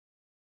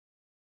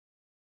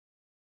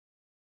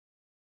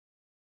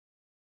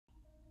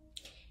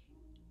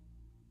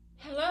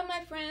Hello,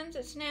 my friends.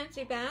 It's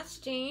Nancy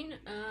Bastine.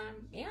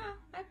 Yeah,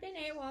 I've been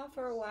AWOL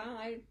for a while.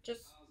 I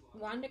just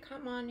wanted to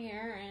come on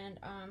here and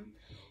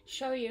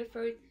show you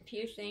for a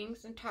few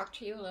things and talk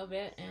to you a little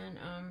bit. And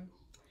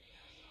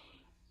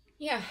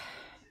yeah,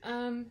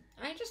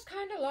 I just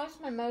kind of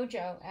lost my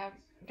mojo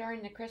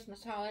during the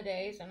Christmas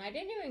holidays, and I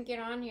didn't even get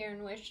on here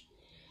and wish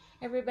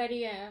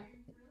everybody a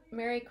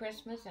Merry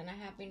Christmas and a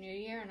Happy New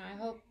Year. And I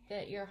hope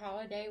that your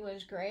holiday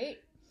was great.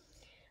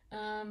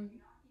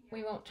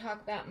 We won't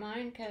talk about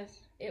mine because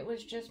it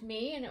was just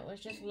me and it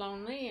was just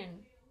lonely and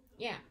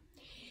yeah.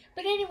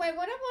 But anyway,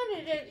 what I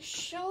wanted to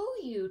show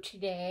you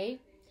today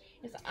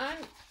is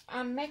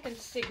I'm making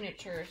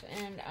signatures,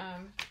 and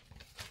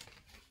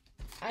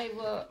I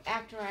will,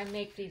 after I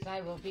make these,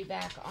 I will be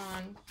back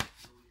on.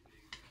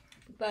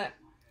 But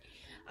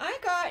I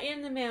got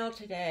in the mail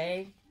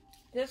today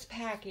this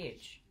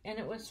package, and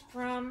it was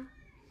from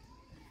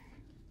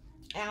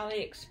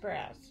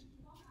AliExpress.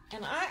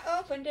 And I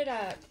opened it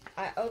up,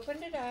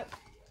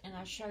 and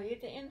I'll show you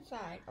the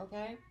inside,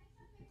 okay?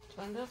 It's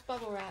one of those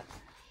bubble wraps.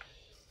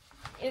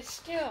 It's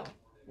still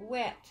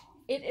wet.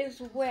 It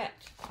is wet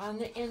on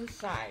the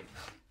inside.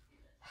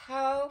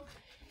 How?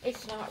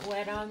 It's not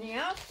wet on the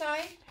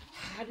outside.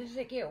 How does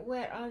it get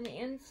wet on the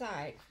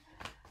inside?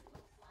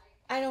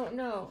 I don't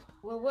know.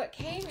 Well, what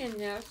came in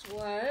this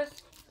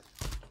was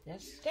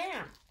this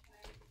stamp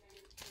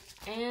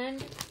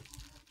and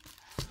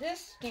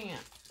this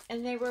stamp.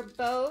 And they were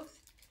both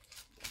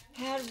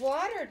had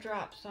water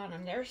drops on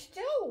them. They're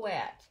still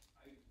wet.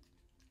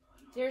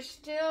 They're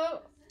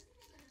still,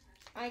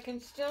 I can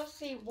still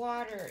see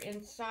water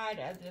inside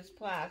of this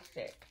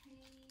plastic.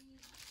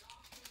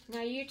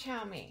 Now you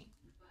tell me.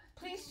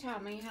 Please tell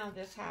me how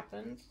this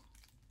happens.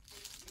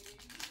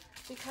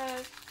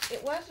 Because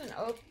it wasn't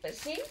open. But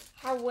see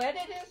how wet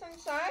it is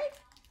inside?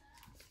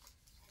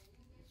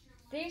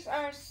 These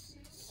are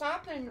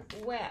sopping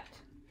wet.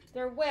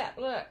 They're wet,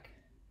 look.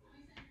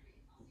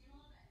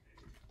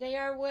 They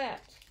are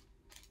wet.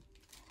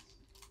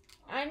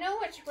 I know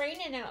it's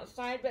raining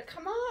outside, but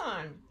come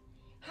on.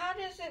 How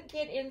does it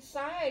get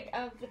inside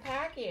of the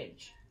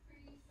package?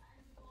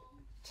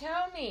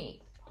 Tell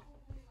me.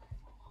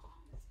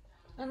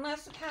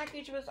 Unless the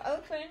package was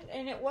opened,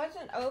 and it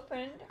wasn't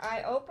opened.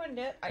 I opened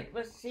it. It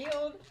was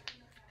sealed.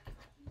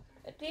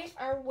 But these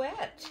are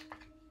wet.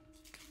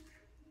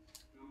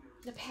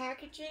 The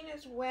packaging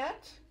is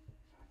wet.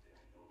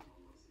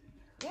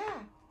 Yeah,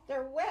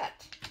 they're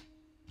wet.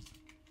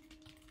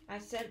 I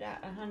said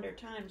that 100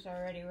 times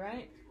already,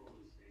 right?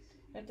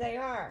 But they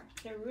are.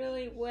 They're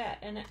really wet,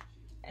 and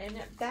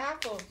it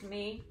baffles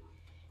me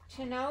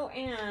to no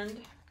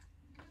end.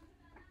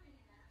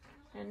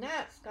 And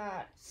that's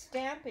got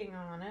stamping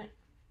on it,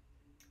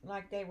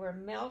 like they were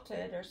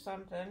melted or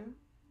something.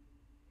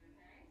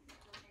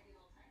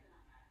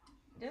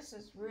 This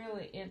is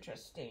really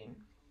interesting,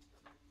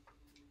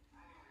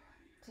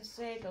 to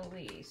say the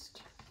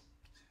least.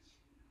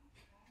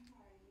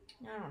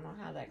 I don't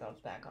know how that goes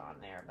back on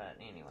there, but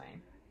anyway.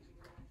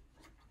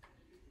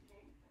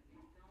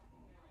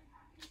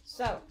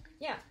 So,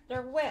 yeah,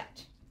 they're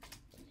wet.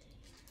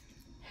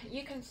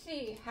 You can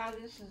see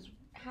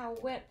how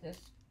wet this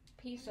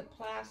piece of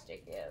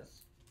plastic is.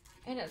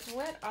 And it's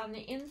wet on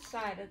the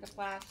inside of the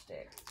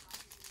plastic.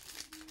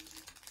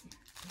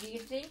 Do you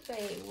think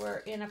they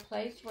were in a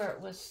place where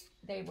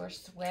they were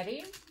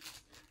sweating?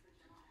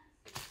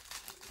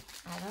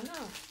 I don't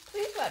know.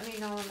 Please let me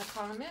know in the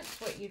comments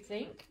what you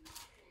think.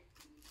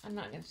 I'm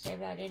not going to say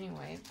that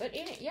anyway. But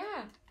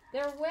yeah,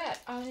 they're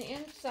wet on the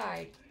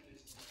inside.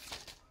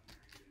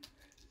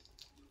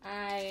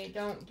 I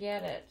don't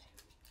get it.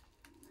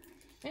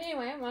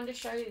 Anyway, I wanted to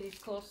show you these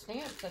cool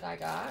stamps that I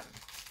got.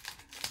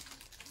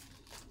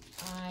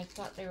 I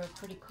thought they were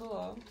pretty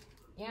cool.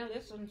 Yeah,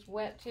 this one's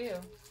wet too.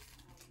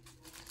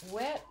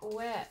 Wet,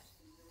 wet.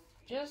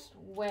 Just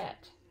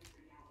wet.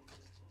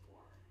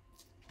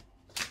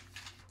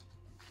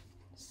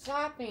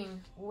 Sopping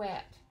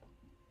wet.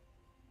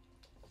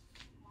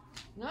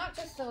 Not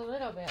just a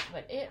little bit,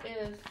 but it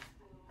is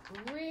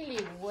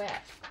really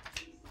wet.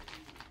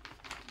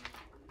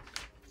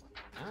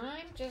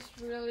 I'm just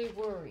really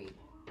worried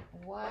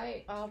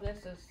why all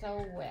this is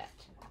so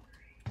wet.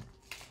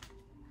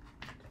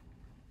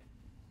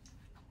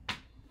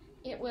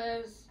 It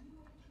was,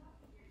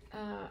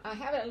 I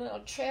have a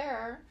little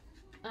chair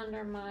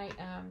under my,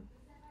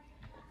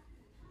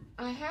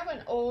 I have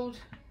an old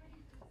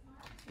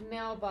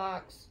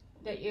mailbox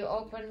that you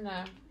open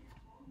the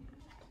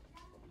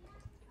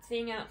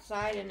thing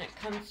outside and it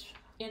comes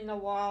in the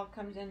wall,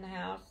 comes in the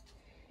house,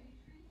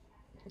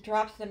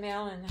 drops the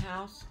mail in the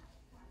house.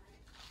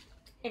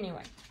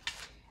 Anyway,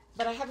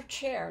 but I have a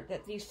chair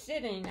that these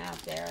sitting out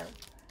there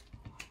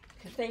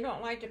because they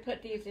don't like to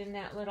put these in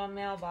that little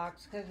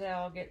mailbox because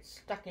they'll get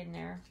stuck in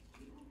there.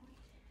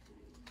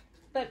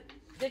 But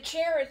the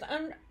chair is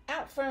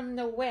out from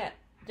the wet.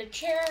 The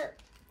chair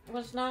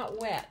was not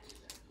wet.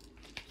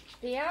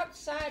 The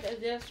outside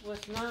of this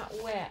was not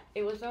wet.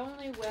 It was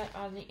only wet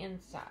on the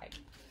inside.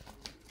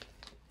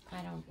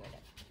 I don't get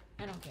it.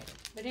 I don't get it.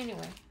 But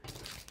anyway,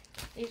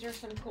 These are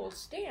some cool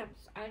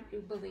stamps, I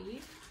do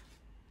believe.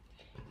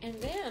 And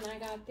then I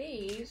got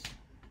these,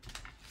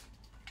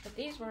 but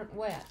these weren't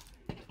wet.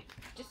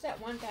 Just that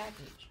one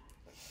package.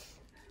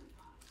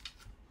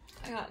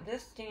 I got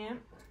this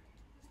stamp.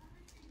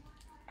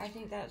 I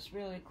think that's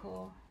really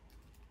cool.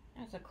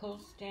 That's a cool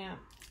stamp.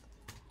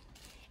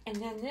 And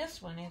then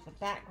this one is a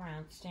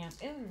background stamp.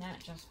 Isn't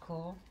that just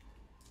cool?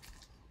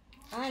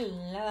 I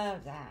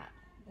love that.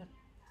 The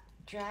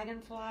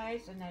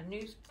dragonflies and the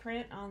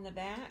newsprint on the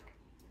back.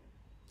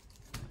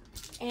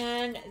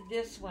 And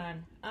this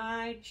one.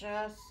 I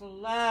just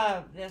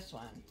love this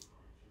one.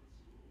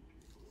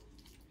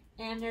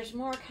 And there's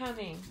more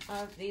coming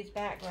of these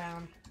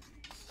background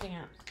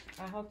stamps.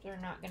 I hope they're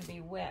not going to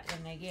be wet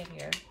when they get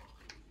here.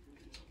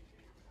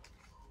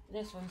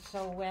 This one's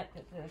so wet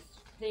that this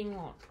thing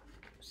won't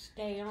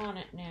stay on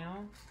it now.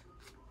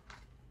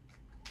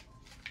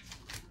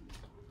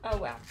 Oh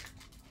well.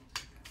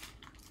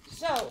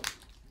 So,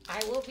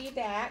 I will be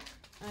back.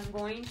 I'm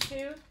going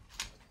to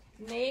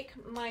make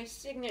my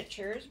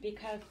signatures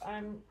because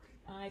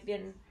I've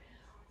been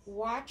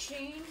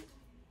watching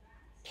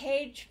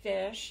Cage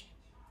Fish,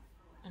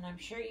 and I'm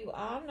sure you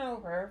all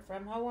know her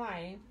from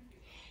Hawaii.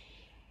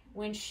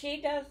 When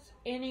she does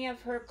any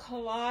of her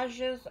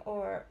collages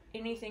or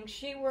anything,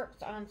 she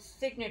works on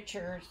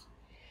signatures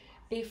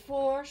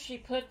before she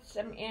puts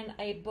them in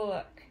a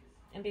book,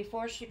 and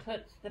before she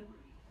puts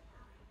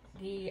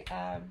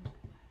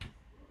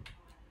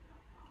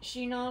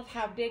she knows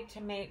how big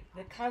to make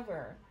the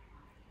cover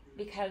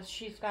because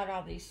she's got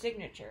all these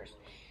signatures.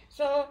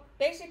 So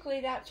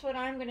basically that's what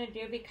I'm going to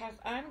do, because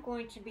I'm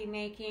going to be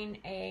making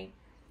a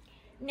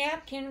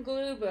napkin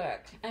glue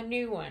book, a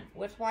new one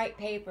with white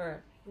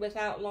paper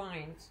without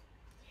lines.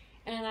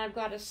 And I've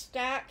got a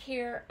stack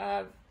here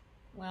of,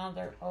 well,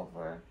 they're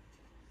over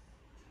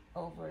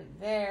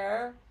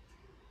there,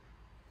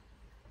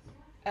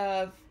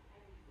 of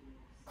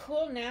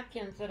cool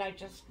napkins that I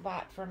just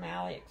bought from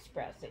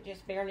AliExpress. It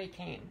just barely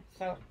came.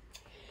 So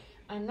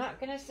I'm not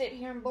going to sit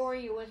here and bore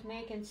you with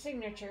making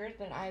signatures,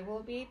 but I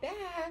will be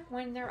back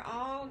when they're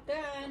all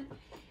done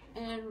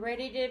and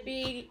ready to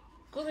be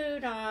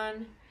glued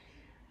on.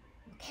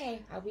 Okay,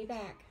 I'll be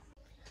back.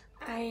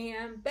 I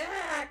am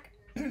back.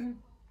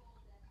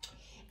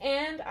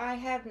 And I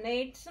have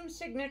made some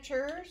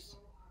signatures.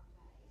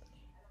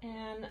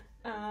 And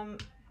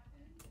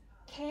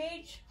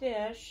Cage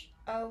Fish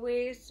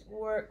always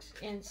works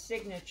in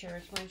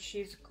signatures when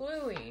she's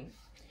gluing.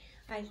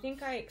 I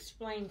think I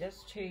explained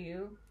this to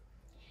you.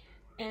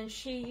 And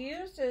she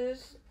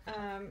uses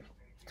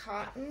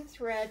cotton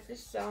thread to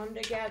sew them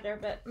together,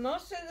 but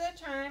most of the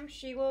time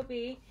she will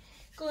be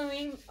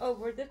gluing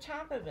over the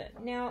top of it.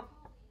 Now,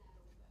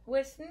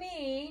 with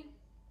me,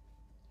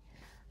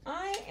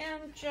 I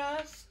am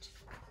just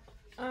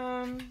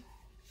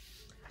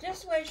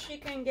this way she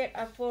can get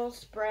a full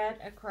spread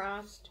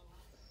across.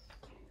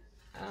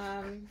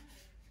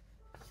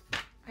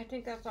 I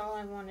think that's all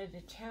I wanted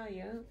to tell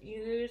you.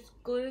 Use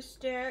glue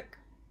stick.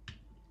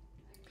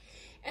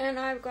 And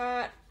I've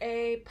got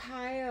a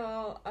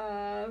pile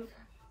of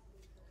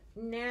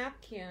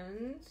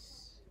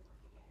napkins.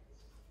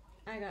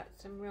 I got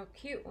some real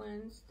cute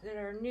ones that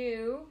are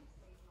new.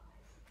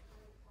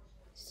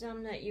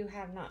 Some that you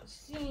have not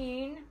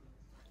seen.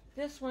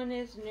 This one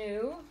is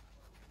new.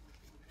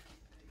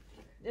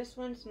 This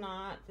one's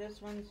not.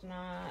 This one's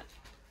not.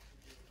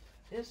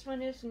 This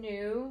one is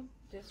new.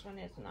 This one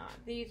is not.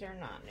 These are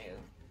not new.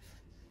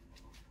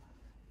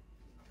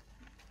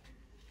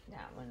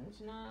 That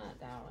one's not.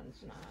 That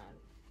one's not.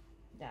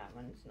 That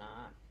one's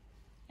not.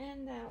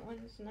 And that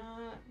one's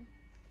not.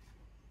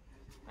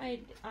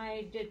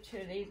 I did two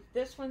of these.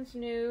 This one's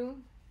new.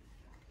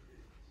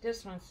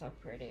 This one's so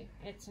pretty.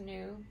 It's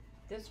new.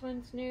 This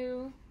one's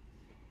new.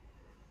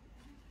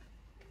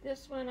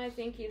 This one I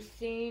think you've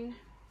seen.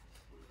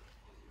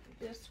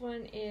 This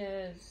one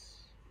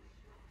is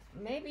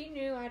maybe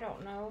new, I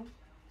don't know.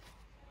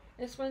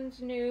 This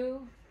one's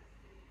new.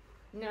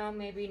 No,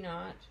 maybe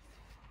not.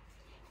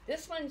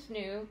 This one's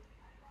new.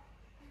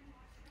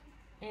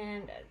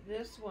 And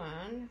this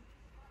one.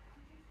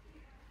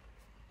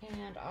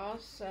 And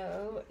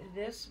also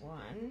this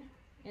one.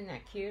 Isn't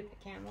that cute,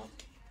 the camel?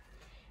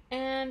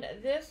 And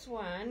this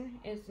one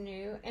is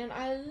new. And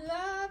I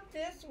love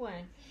this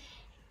one.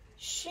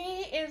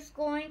 She is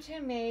going to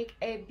make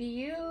a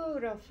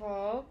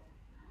beautiful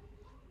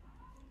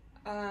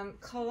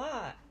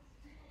collage.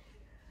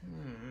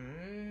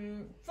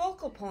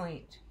 Focal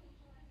point.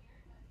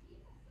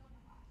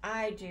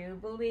 I do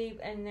believe,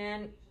 and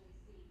then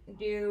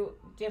do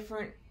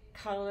different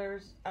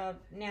colors of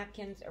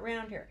napkins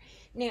around here.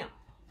 Now,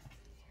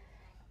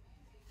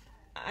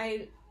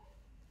 I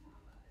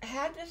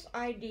had this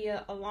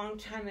idea a long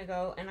time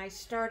ago, and I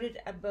started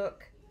a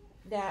book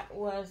that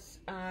was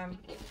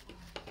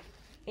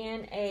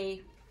in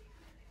a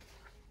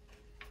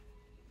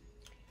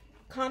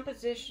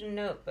composition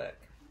notebook,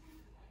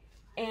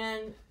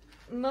 and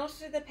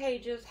most of the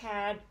pages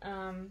had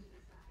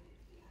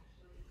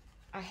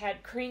I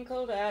had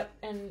crinkled up,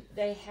 and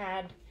they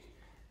had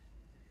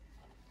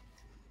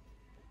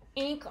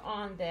ink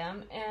on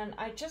them, and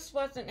I just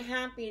wasn't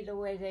happy the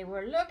way they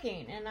were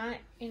looking. And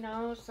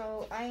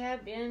so I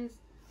have been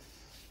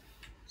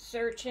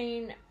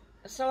searching.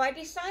 So I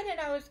decided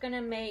I was going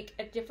to make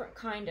a different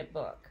kind of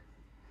book.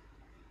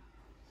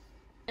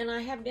 And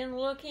I have been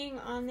looking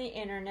on the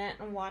internet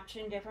and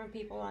watching different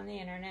people on the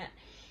internet.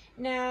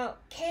 Now,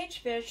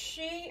 Cagefish,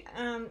 she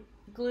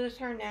glues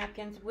her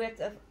napkins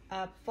with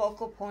a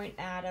focal point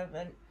out of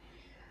a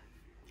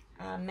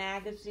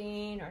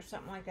magazine or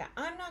something like that.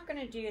 I'm not going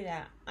to do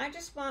that. I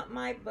just want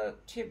my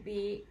book to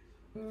be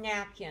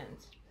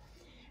napkins.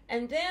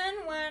 And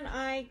then when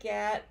I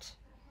get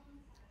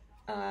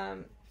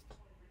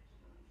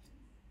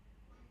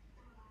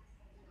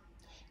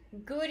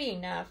good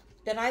enough,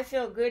 that I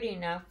feel good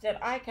enough that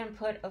I can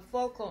put a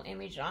focal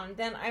image on,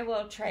 then I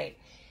will trade.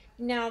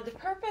 Now, the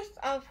purpose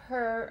of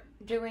her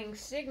doing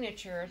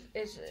signatures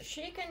is that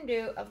she can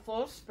do a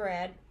full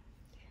spread,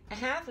 a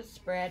half a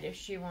spread if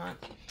she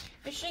wants,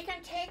 but she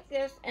can take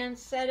this and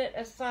set it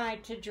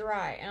aside to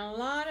dry. And a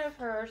lot of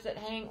hers that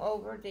hang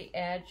over the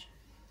edge,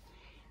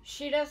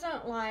 she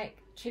doesn't like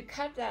to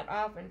cut that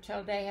off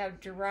until they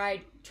have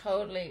dried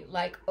totally,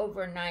 like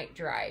overnight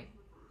dry.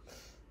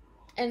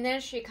 And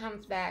then she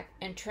comes back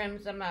and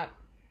trims them up.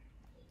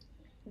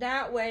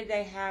 That way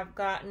they have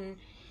gotten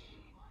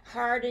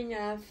hard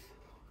enough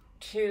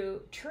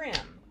to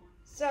trim.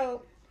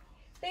 So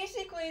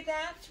basically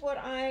that's what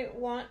I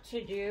want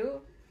to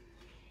do.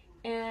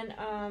 And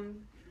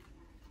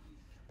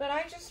but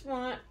I just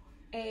want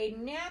a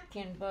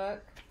napkin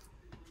book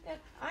that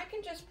I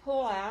can just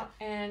pull out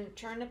and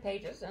turn the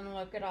pages and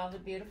look at all the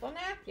beautiful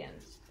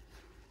napkins.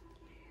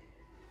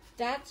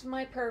 That's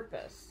my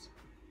purpose.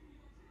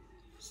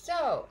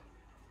 So,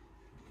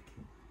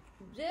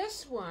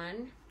 this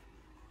one,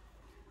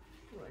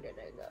 where did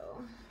I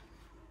go?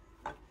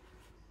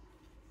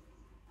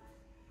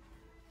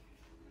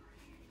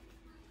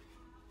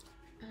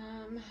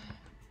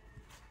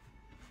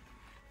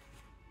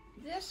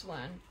 This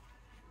one,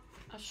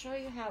 I'll show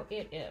you how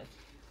it is.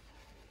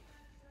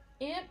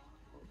 It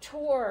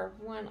tore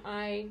when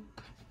I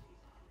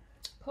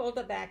pulled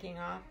the backing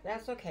off.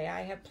 That's okay,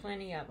 I have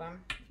plenty of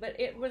them. But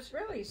it was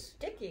really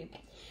sticky.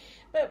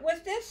 But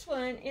with this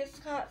one, it's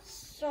got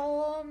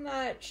so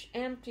much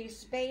empty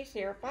space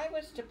here. If I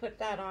was to put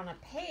that on a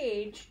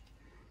page,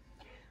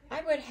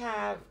 I would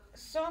have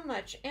so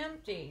much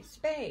empty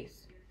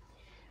space.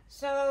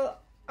 So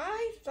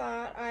I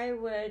thought I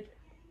would,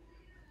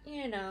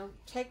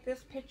 take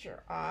this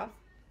picture off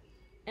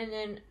and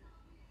then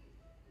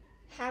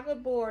have a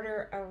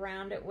border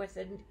around it with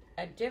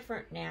a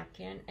different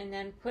napkin and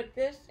then put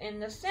this in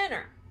the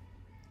center.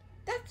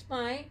 That's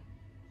my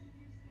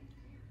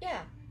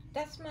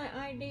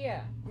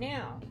idea.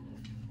 Now,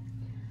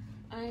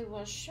 I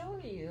will show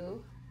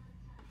you.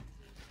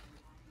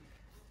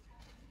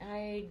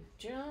 I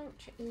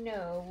don't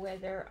know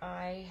whether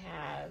I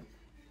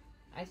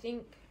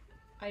think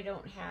I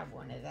don't have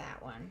one of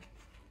that one.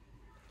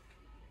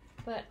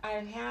 But I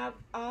have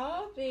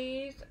all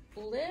these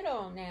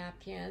little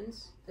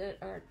napkins that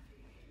are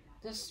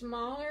the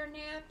smaller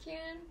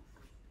napkin,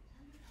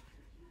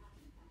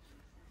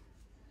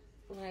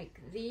 like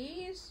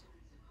these.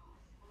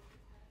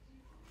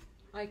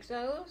 Like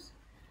those.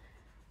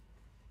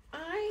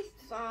 I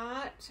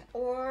thought,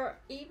 or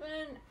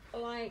even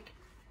like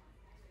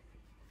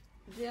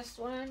this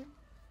one,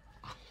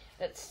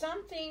 that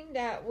something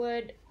that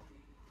would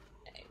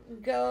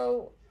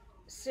go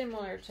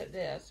similar to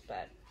this,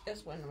 but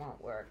this one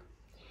won't work.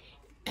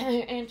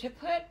 And to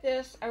put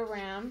this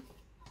around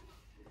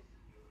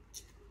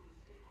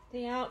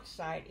the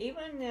outside,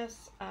 even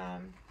this,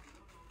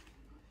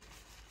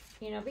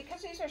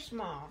 because these are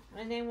small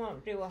and they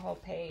won't do a whole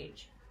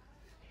page.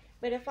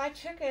 But if I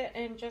took it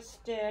and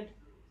just did,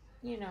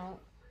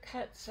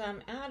 cut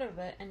some out of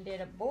it and did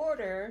a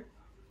border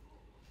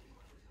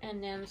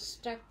and then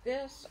stuck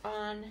this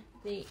on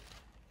the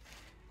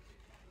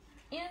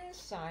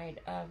inside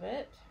of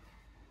it,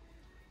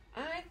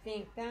 I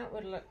think that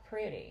would look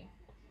pretty.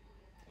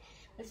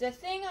 But the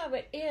thing of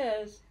it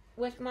is,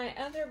 with my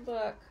other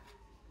book,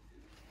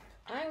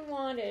 I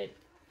wanted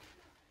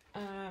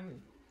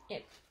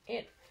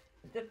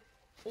the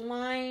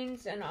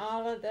lines and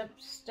all of the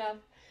stuff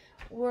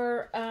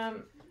were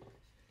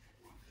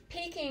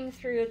peeking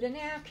through the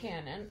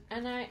napkin,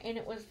 and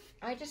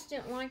I just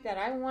didn't like that.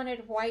 I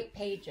wanted white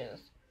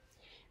pages.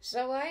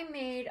 So I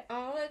made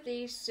all of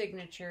these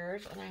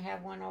signatures, and I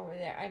have one over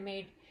there. I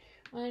made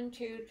 1,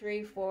 2,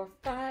 3, 4,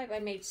 5. I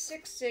made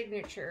 6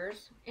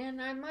 signatures,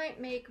 and I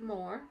might make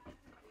more.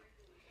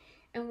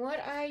 And what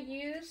I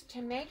used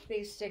to make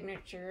these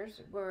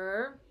signatures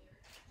were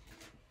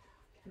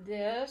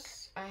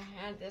this. I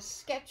had this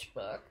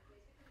sketchbook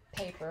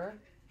paper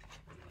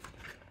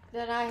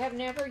that I have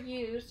never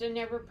used and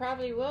never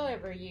probably will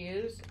ever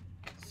use.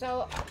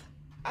 So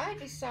I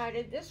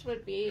decided this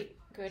would be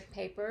good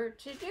paper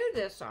to do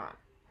this on.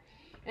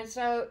 And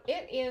so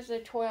it is a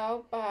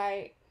 12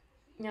 by,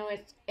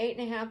 it's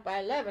 8.5 by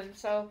 11.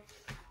 So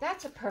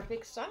that's a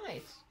perfect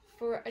size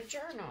for a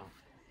journal.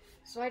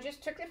 So I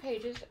just took the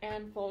pages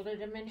and folded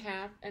them in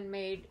half and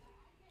made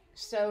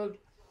sewed,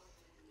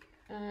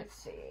 let's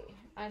see,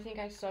 I think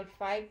I sewed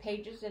 5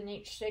 pages in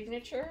each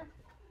signature.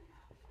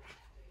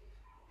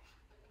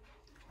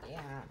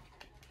 Yeah.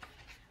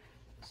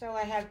 So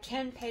I have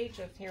 10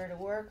 pages here to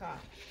work on.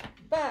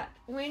 But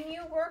when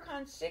you work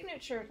on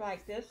signatures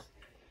like this,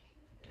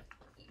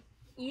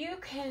 you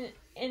can,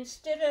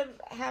 instead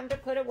of having to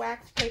put a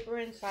wax paper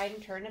inside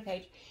and turn the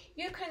page,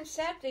 you can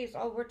set these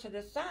over to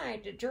the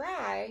side to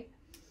dry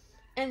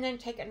and then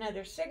take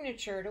another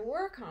signature to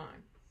work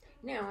on.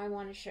 Now I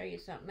want to show you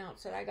something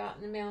else that I got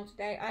in the mail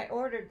today. I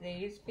ordered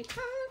these because,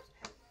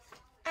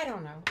 I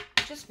don't know,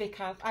 just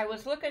because. I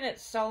was looking at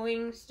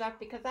sewing stuff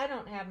because I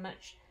don't have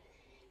much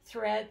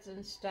threads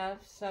and stuff,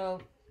 so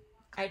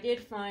I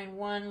did find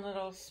one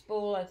little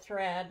spool of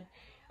thread,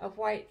 of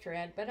white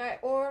thread, but I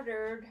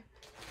ordered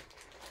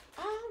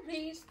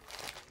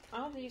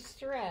all these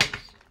threads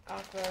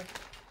off of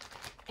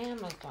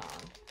Amazon,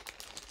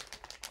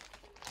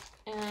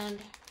 and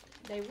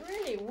they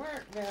really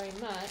weren't very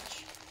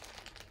much.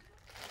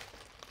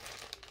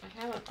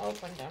 I haven't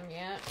opened them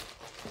yet,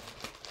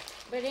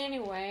 but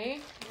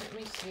anyway, let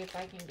me see if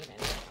I can get into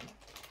them.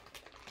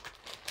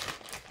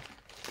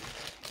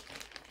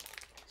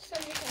 So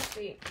you can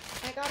see,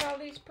 I got all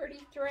these pretty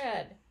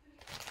thread,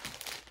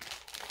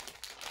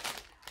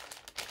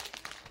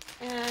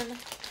 and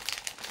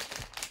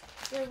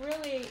they're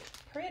really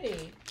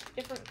pretty,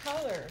 different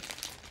colors,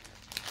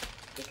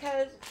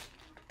 because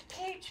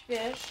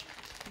Cagefish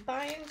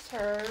binds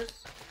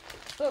hers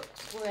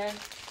books with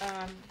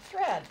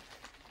thread.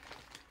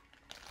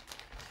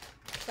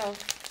 So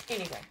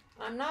anyway,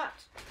 I'm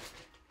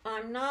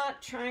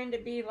not trying to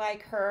be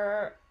like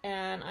her,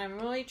 and I'm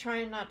really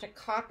trying not to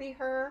copy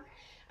her.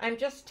 I'm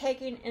just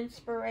taking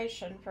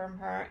inspiration from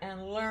her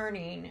and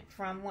learning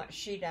from what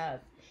she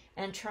does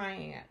and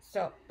trying it.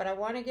 So, but I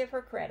want to give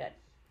her credit.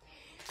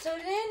 So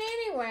then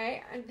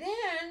anyway,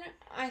 then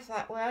I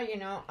thought, well, you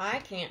know, I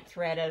can't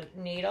thread a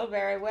needle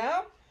very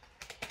well.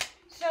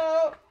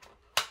 So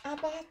I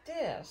bought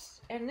this,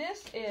 and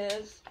this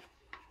is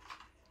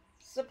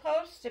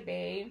supposed to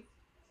be,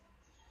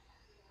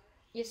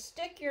 you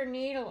stick your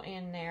needle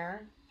in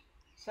there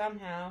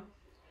somehow.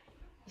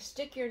 You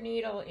stick your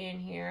needle in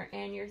here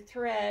and your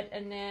thread,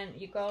 and then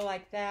you go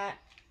like that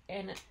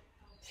and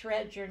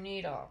thread your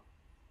needle.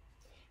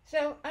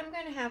 So I'm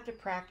going to have to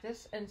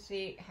practice and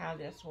see how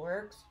this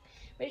works.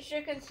 But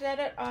you can set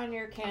it on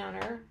your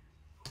counter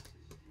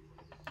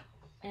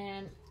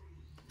and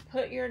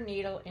put your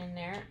needle in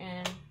there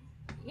and,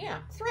 yeah,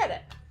 thread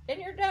it.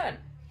 And you're done.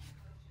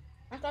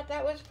 I thought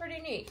that was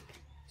pretty neat.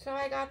 So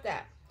I got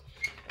that.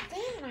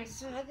 Then I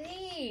saw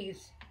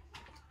these.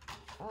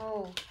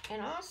 Oh,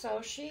 and also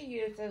she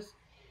uses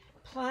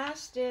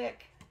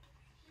plastic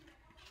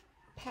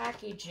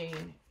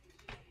packaging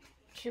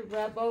to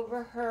rub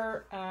over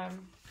her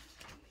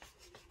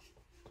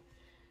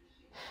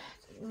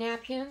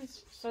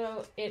napkins,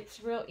 so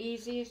it's real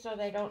easy, so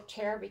they don't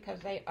tear, because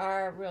they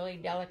are really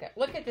delicate.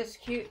 Look at this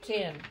cute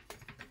tin.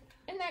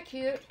 Isn't that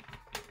cute?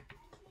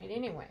 And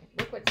anyway,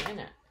 look what's in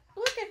it.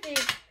 Look at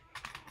these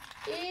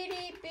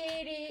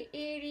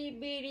itty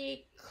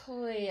bitty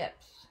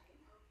clips.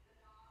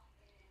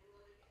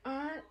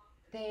 Aren't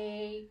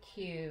they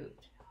cute?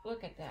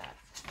 Look at that.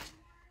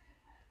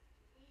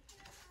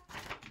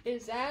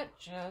 Is that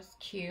just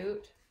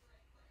cute?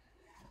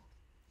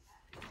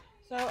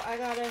 So I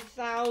got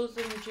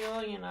 1,000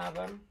 jillion of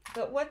them.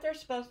 But what they're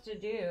supposed to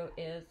do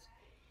is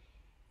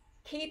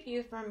keep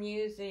you from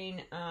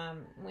using,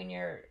 when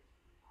you're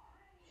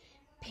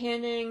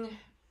pinning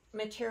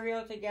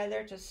material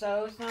together to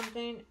sew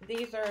something,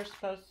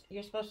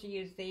 you're supposed to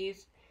use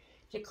these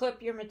to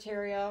clip your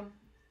material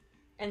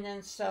and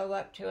then sew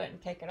up to it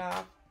and take it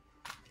off,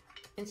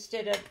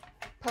 instead of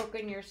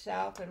poking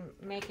yourself and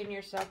making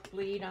yourself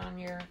bleed on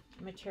your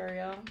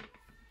material.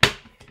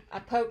 I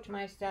poked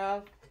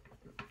myself,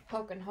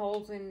 poking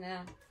holes in the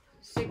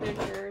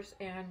signatures,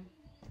 and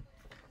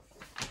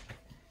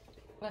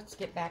let's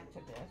get back to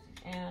this.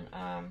 And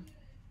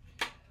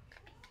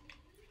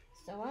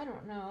so I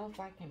don't know if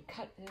I can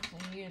cut this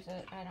and use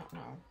it. I don't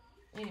know.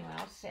 Anyway,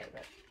 I'll save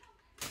it.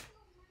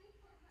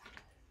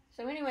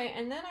 So anyway,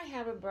 and then I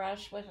have a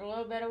brush with a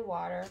little bit of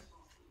water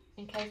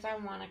in case I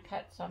want to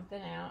cut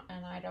something out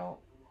and I don't.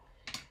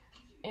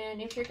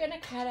 And if you're going to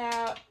cut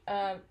out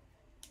a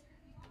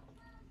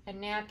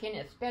napkin,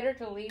 it's better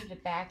to leave the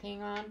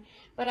backing on.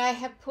 But I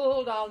have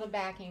pulled all the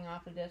backing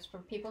off of this. For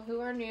people who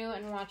are new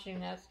and watching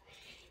this,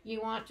 you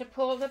want to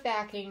pull the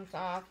backings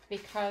off,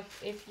 because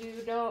if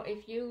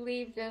you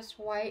leave this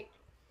white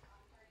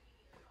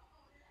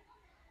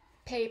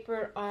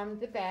paper on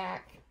the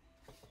back,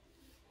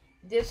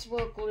 this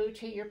will glue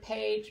to your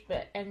page,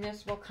 and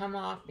this will come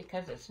off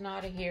because it's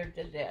not adhered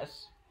to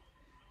this.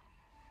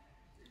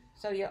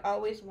 So you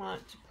always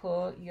want to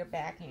pull your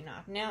backing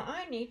off. Now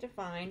I need to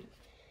find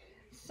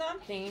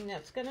something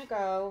that's going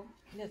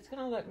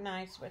to look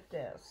nice with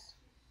this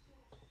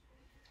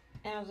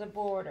as a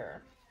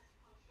border.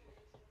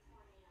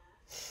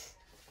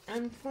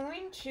 I'm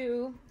going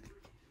to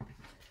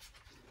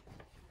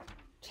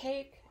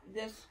take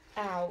this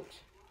out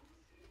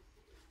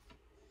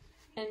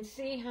and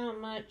see how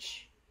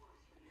much,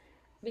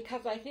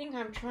 because I think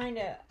I'm trying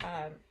to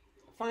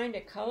find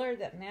a color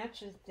that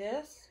matches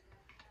this,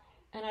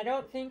 and I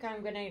don't think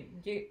I'm going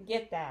to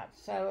get that.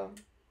 So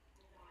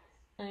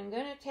I'm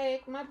going to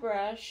take my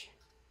brush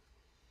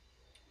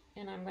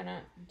and I'm going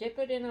to dip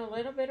it in a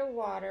little bit of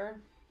water,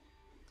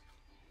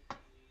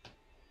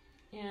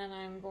 and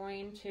I'm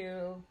going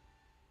to,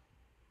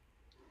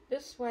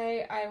 this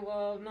way I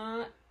will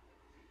not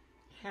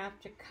have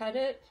to cut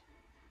it.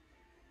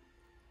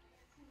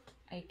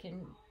 I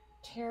can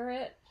tear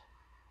it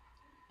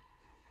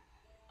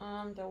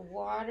on the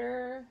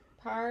water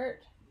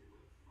part,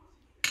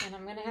 and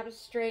I'm going to have a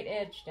straight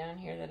edge down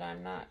here that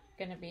I'm not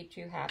going to be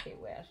too happy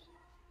with.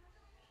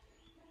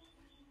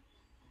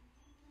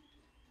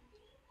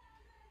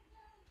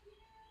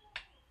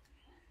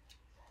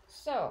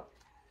 So,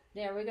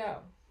 there we go.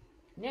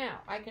 Now,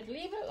 I could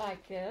leave it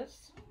like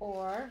this,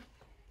 or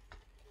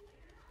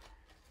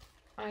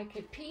I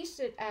could piece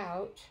it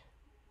out.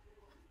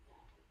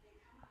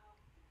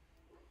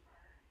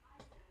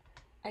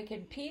 I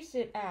could piece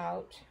it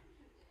out,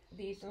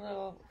 these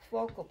little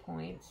focal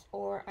points,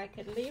 or I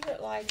could leave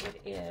it like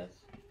it is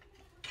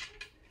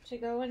to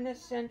go in the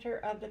center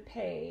of the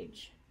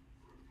page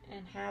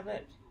and have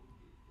it,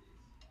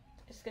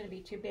 it's going to be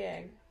too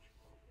big.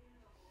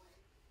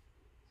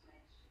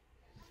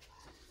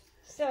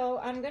 So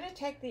I'm going to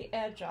take the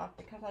edge off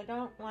because I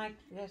don't like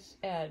this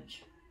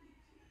edge.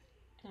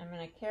 I'm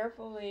going to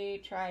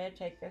carefully try to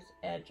take this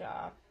edge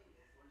off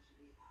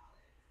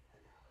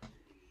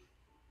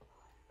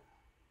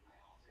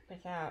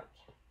without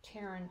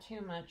tearing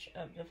too much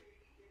of the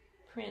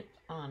print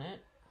on it.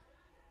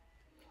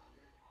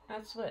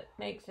 That's what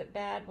makes it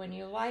bad when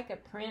you like a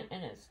print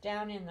and it's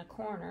down in the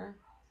corner.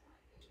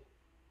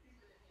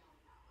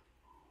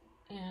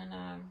 And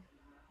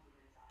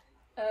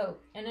oh,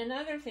 and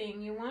another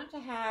thing, you want to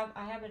have,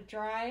 I have a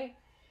dry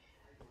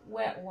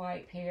wet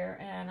wipe here,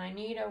 and I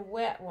need a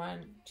wet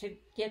one to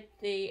get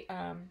the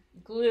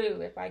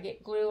glue, if I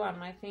get glue on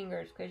my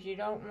fingers, because you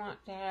don't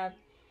want to have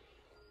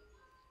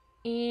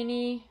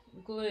any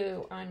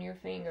glue on your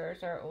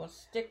fingers or it will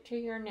stick to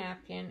your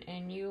napkin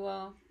and you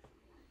will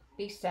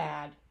be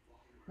sad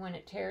when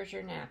it tears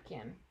your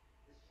napkin.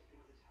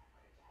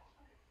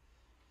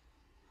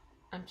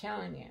 I'm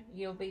telling you,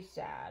 you'll be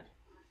sad.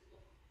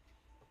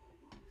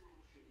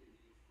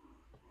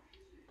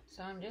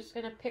 So I'm just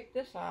going to pick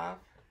this off.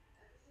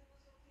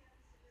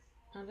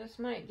 Now this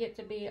might get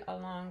to be a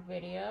long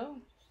video,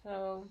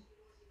 so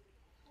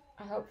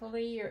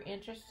hopefully you're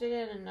interested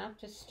in enough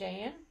to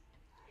stay in.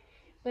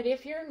 But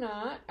if you're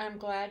not, I'm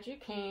glad you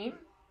came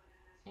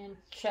and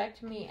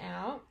checked me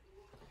out.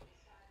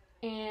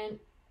 And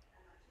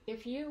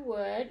if you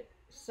would,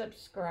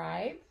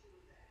 subscribe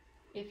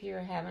if you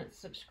haven't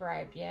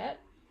subscribed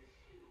yet.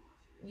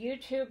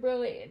 YouTube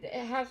really,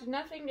 it has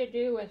nothing to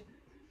do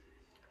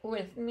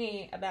with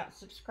me about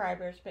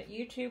subscribers, but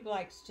YouTube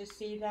likes to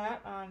see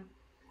that on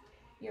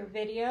your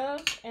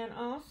videos. And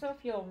also,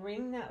 if you'll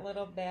ring that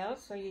little bell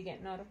so you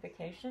get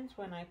notifications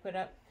when I put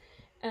up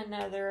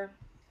another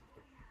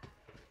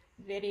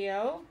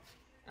video.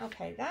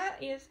 Okay,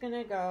 that is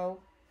gonna go,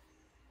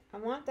 I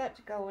want that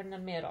to go in the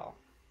middle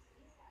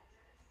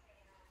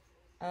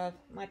of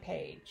my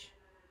page.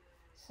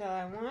 So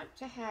I want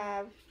to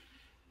have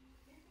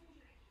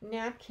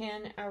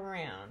napkin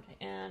around,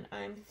 and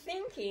I'm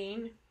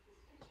thinking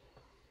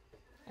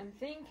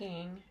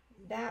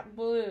that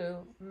blue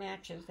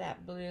matches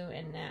that blue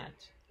in that,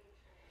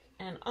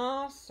 and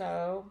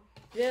also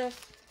this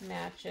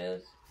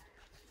matches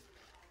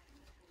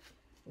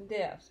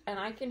this, and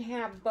I can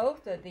have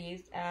both of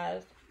these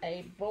as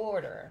a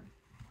border.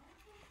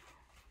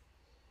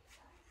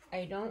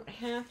 I don't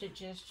have to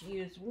just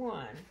use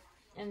one.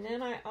 And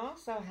then I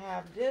also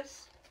have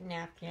this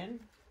napkin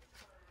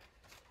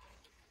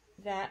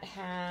that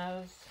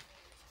has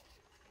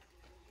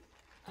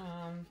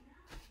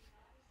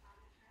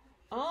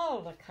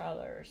all the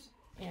colors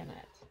in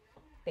it,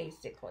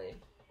 basically,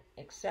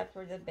 except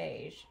for the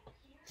beige.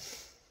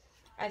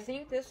 I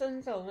think this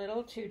one's a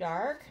little too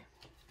dark.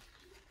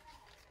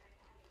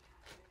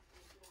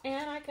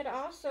 And I could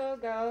also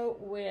go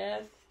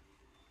with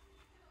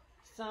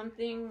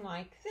something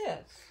like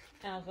this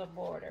as a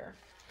border.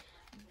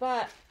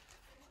 But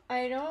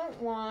I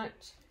don't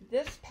want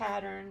this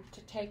pattern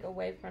to take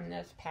away from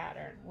this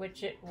pattern,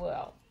 which it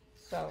will.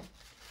 So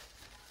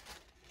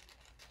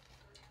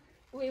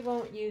we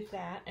won't use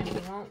that, and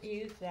we won't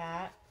use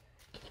that.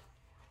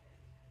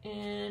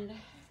 And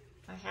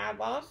I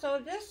have also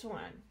this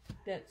one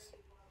that's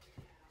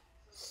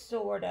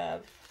sort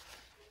of,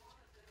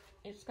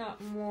 it's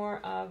got more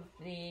of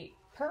the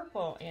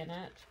purple in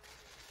it,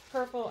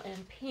 purple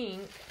and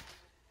pink,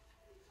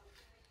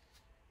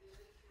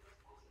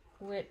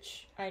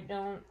 which I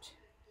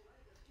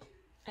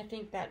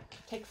think that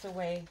takes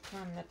away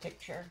from the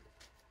picture.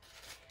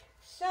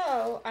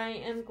 So I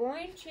am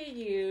going to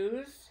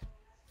use,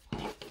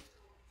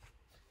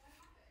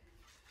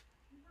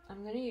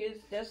 I'm going to use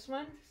this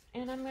one,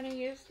 and I'm going to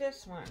use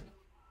this one.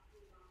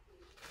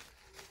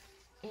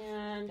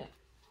 And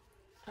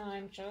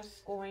I'm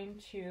just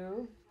going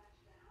to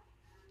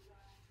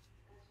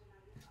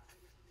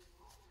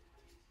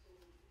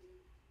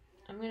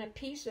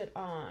piece it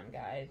on,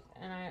 guys,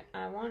 and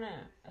I want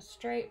a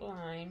straight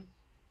line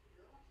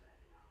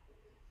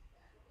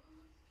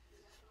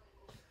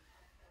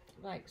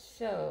like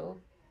so.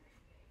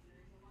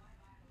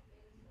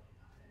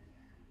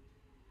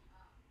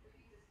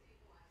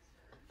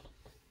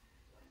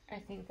 I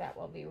think that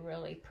will be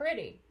really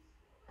pretty.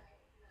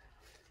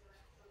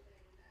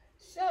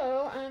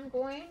 So I'm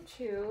going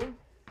to,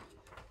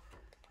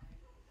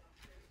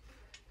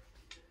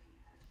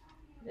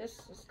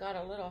 this has got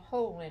a little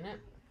hole in it,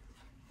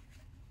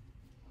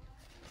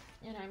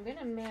 and I'm going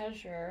to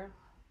measure.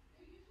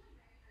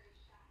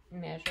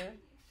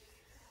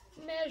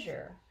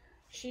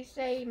 She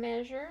say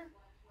measure.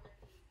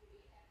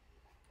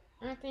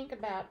 I think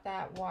about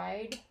that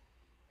wide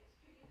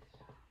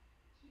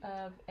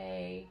of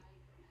a,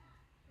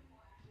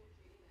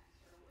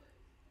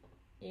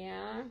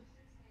 yeah,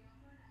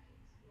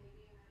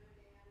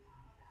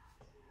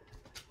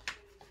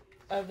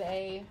 of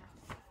a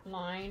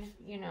line,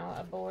 you know,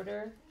 a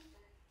border.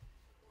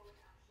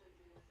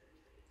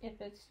 If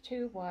it's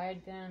too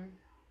wide, then,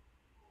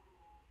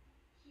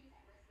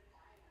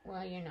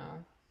 well, you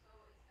know.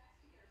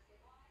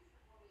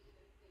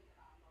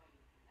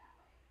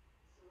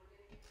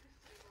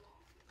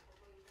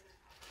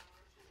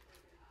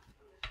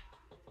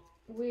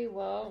 We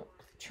will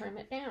trim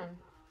it down.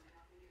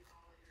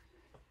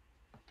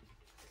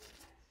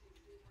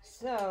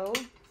 So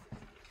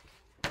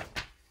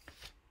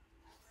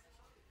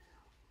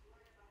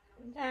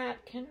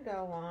that can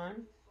go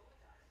on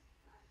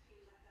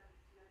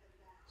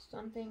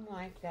something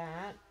like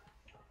that.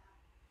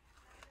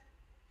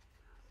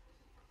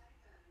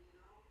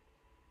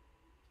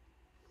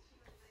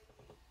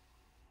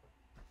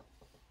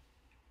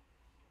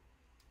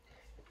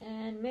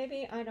 And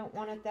maybe I don't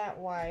want it that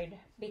wide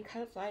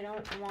because I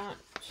don't want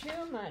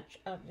too much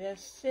of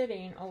this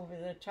sitting over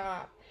the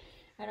top.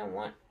 I don't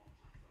want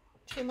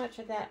too much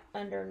of that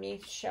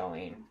underneath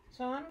showing.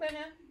 So I'm going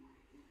to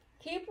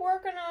keep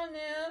working on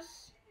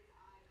this.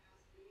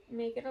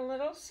 Make it a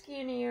little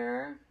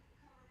skinnier.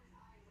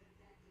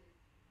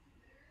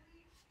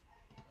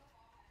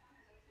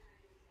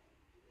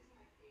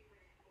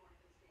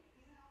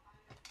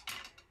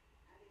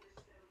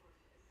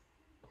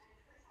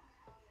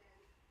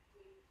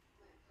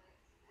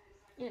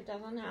 It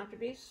doesn't have to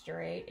be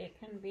straight. It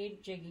can be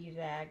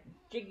ziggy-zaggy.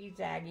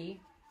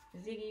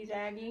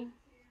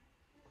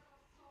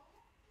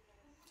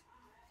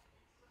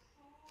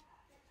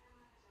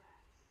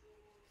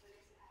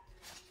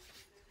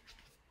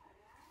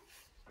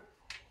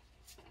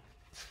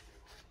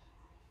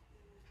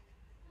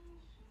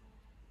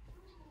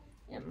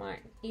 It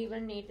might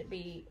even need to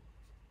be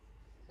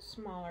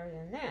smaller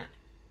than that.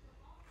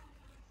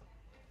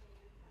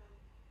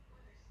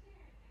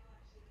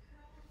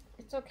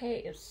 It's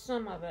okay if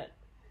some of it,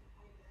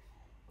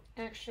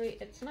 actually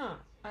it's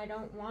not. I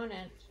don't want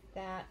it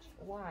that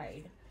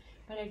wide,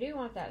 but I do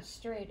want that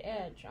straight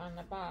edge on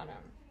the bottom.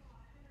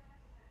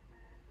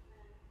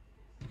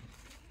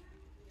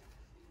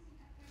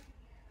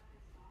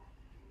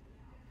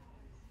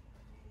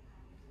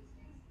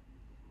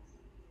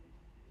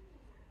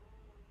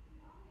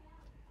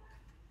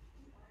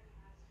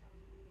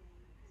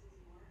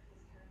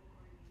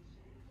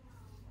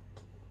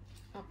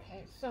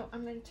 Okay, so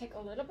I'm going to take a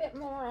little bit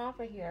more off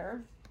of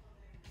here.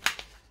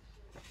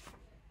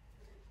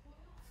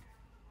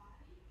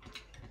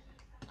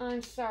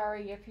 I'm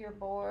sorry if you're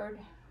bored.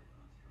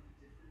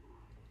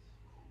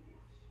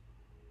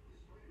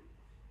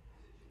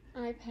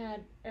 I've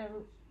had a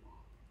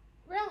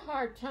real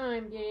hard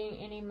time getting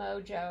any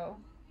mojo.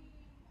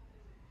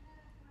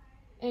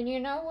 And you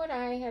know what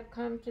I have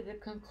come to the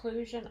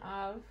conclusion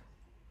of?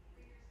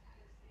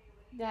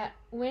 That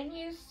when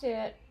you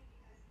sit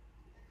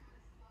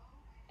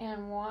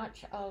and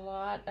watch a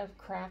lot of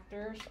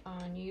crafters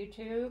on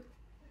YouTube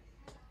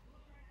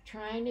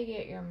trying to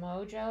get your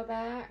mojo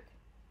back,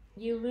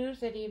 you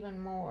lose it even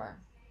more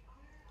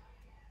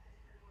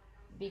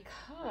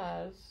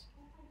because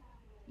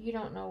you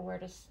don't know where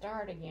to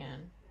start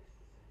again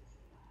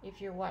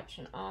if you're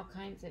watching all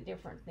kinds of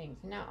different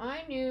things. Now,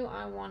 I knew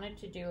I wanted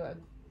to do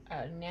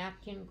a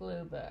napkin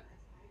glue book,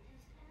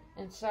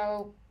 and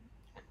so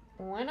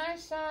when I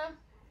saw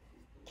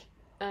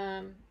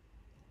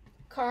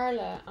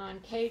Carla on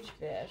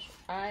Cagefish,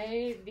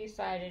 I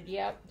decided,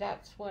 yep,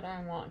 that's what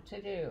I want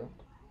to do.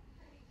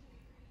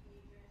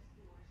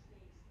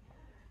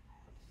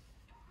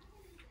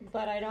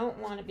 But I don't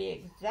want to be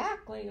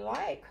exactly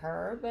like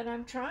her, but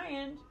I'm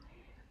trying.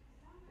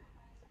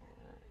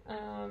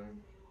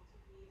 I'm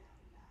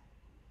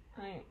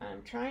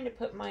trying to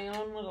put my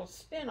own little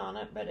spin on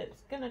it, but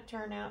it's going to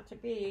turn out to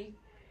be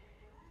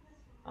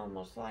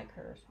almost like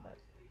hers, but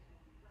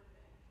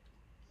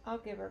I'll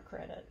give her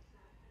credit.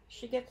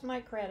 She gets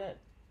my credit.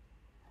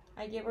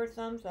 I give her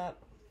thumbs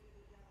up.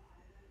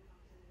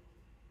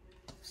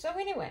 So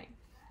anyway,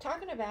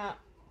 talking about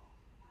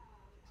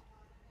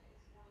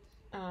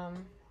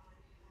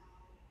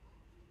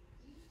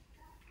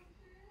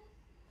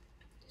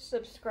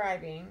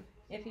subscribing,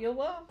 if you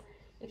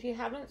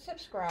haven't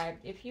subscribed,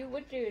 if you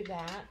would do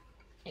that,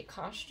 it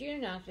costs you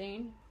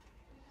nothing.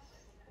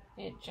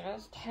 It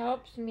just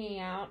helps me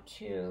out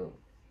to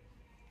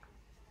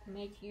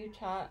make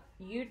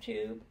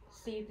YouTube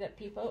see that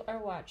people are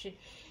watching.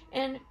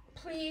 And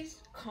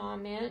please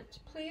comment.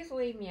 Please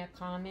leave me a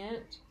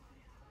comment.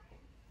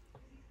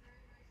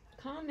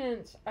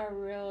 Comments are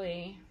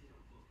really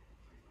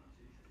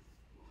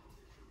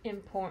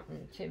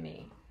important to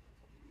me.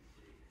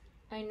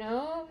 I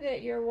know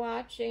that you're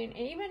watching,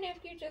 even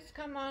if you just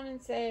come on and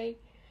say,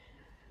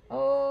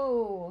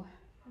 oh,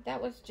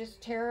 that was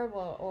just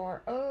terrible,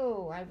 or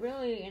oh, I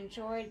really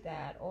enjoyed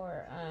that,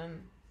 or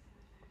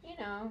you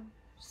know,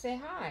 say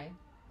hi.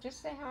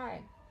 Just say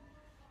hi.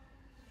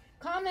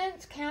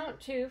 Comments count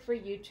too for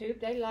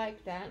YouTube. They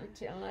like that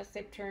unless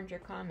they've turned your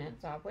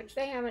comments off, which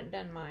they haven't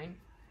done mine,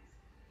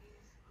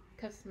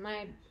 because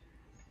my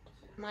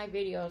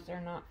videos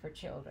are not for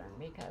children,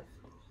 because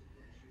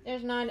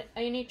there's not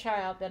any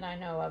child that I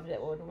know of that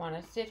would want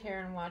to sit here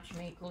and watch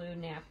me glue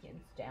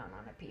napkins down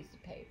on a piece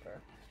of paper.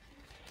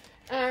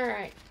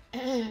 Alright,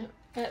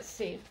 let's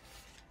see.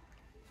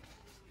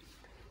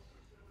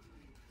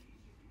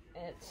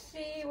 Let's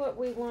see what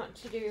we want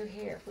to do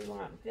here. If we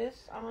want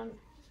this on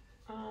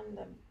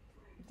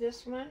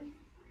this one.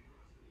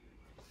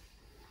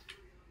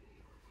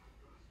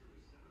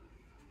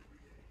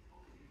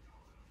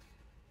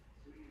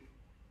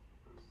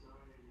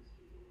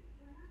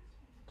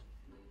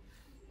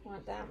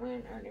 Want that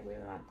one, or do we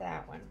want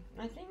that one?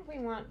 I think we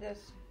want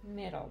this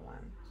middle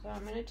one. So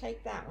I'm going to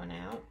take that one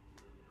out.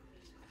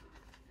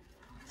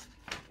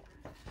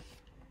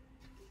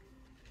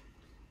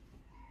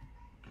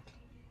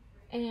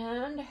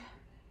 And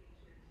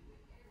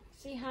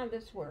see how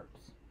this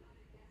works.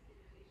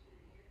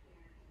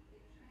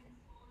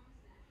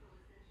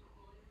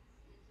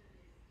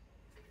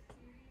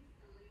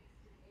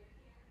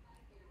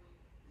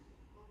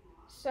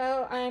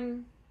 So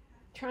I'm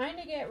trying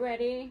to get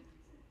ready,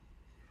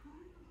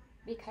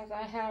 because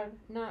I have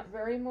not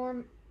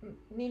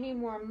many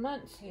more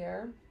months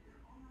here.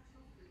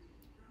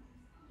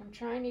 I'm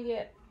trying to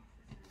get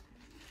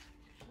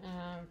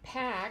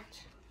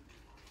packed.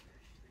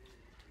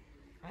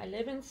 I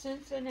live in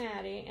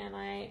Cincinnati, and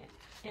I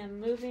am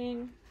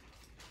moving.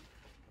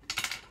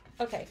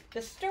 Okay,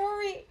 the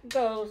story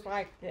goes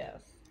like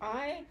this.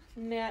 I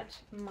met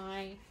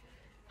my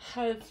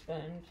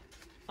husband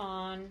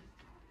on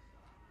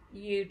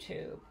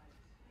YouTube,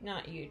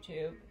 not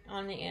YouTube,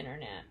 on the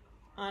internet,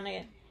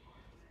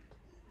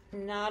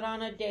 not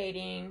on a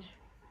dating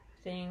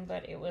thing,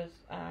 but it was,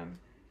 I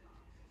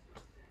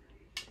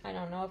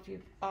don't know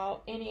if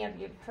any of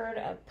you've heard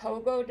of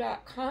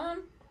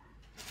pogo.com,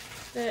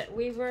 that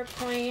we were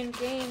playing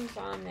games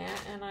on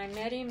that, and I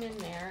met him in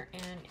there,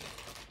 and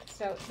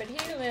so, but he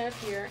lived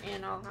here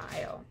in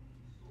Ohio,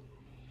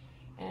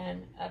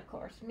 and of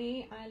course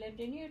me, I lived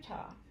in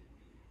Utah.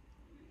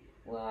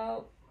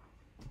 Well,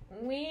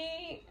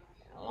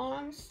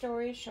 long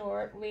story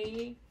short,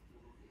 we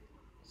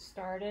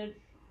started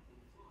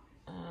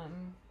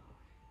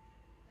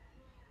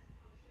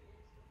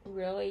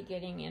really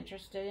getting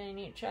interested in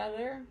each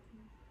other,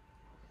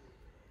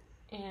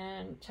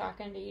 and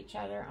talking to each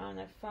other on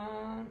the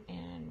phone,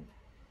 and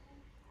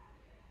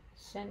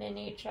sending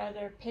each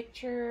other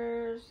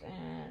pictures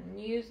and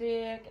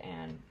music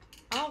and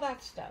all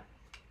that stuff.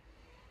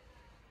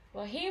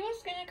 Well, he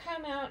was going to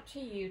come out to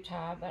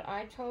Utah, but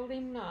I told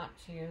him not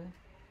to,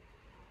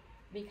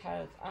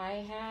 because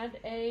I had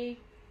a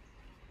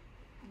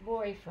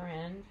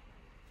boyfriend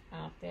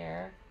out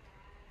there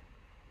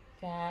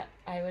that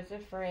I was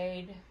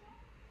afraid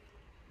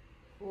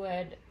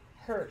would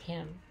hurt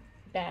him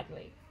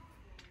badly.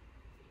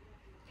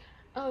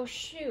 Oh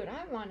shoot,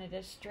 I wanted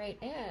a straight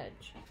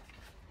edge.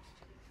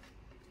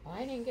 Well,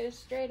 I didn't get a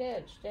straight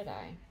edge, did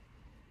I?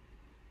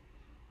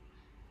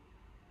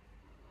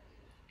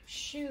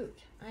 Shoot,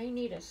 I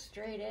need a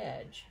straight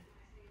edge.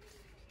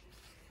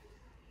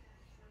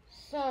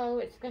 So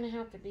it's going to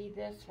have to be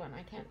this one.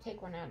 I can't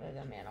take one out of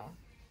the middle.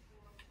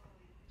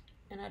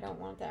 And I don't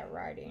want that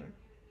writing.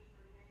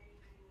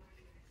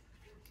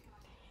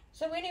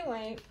 So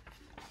anyway,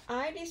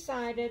 I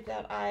decided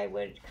that I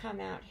would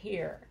come out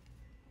here.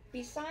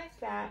 Besides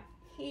that,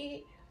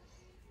 he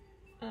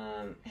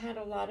had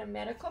a lot of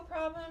medical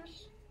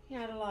problems. He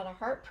had a lot of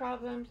heart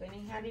problems, and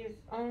he had his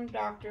own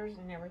doctors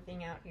and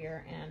everything out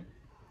here. And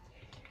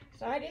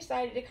so I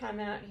decided to come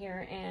out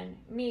here and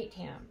meet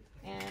him.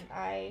 And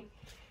I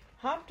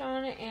hopped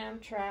on an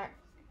Amtrak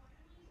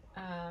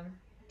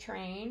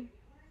train,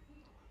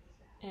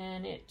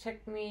 and it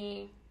took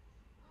me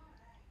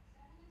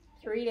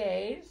 3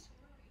 days.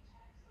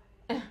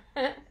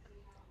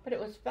 But it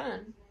was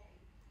fun.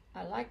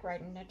 I like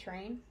riding the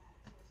train.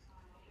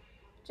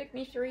 It took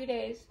me 3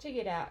 days to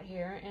get out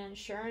here, and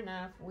sure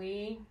enough,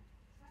 we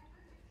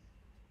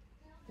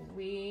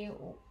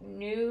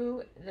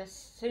knew as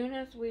soon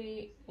as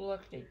we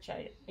looked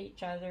at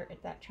each other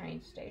at that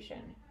train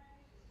station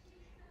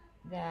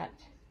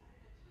that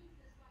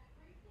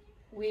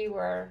we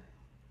were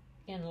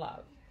in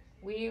love.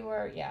 We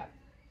were, yeah.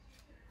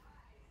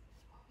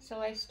 So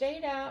I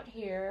stayed out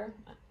here.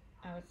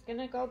 I was going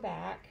to go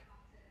back,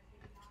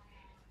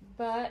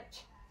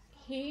 but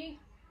he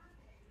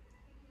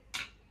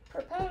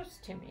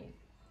proposed to me.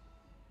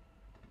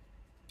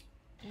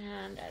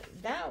 And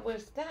that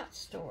was that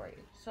story.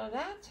 So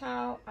that's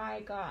how I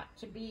got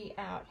to be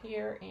out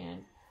here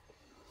in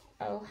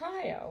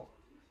Ohio.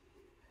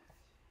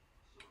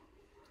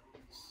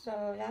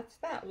 So that's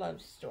that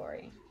love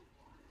story.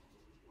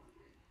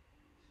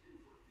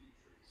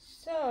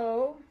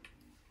 So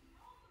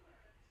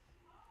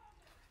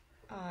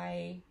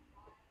I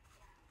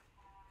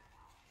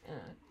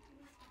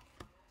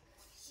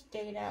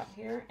stayed out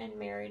here and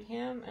married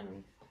him,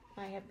 and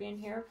I have been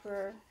here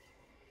for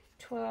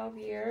 12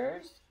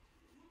 years,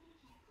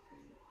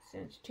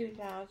 since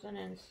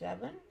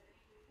 2007,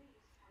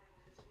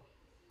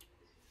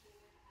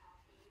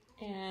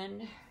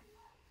 and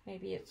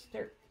maybe it's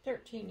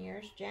 13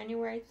 years,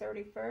 January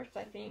 31st,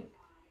 I think.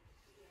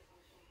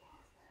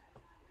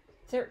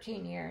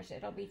 13 years,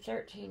 it'll be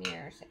 13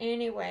 years.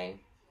 Anyway,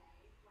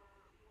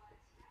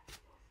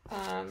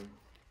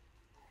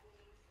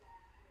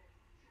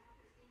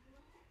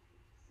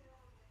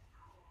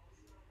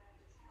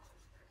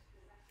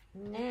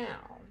 now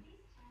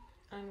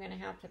I'm going to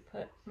have to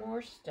put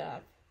more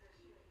stuff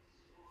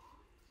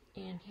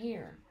in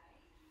here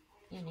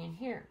and in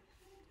here.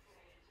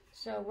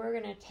 So we're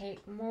going to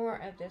take more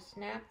of this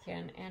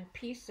napkin and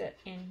piece it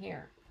in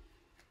here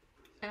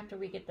after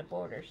we get the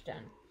borders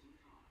done.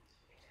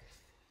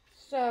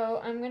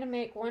 So I'm going to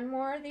make one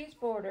more of these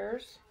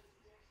borders,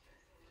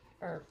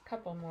 or a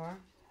couple more,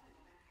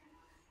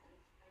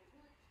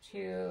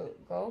 to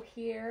go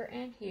here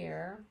and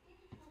here.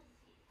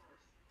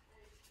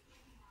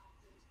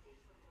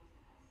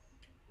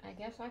 I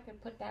guess I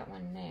could put that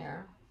one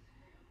there.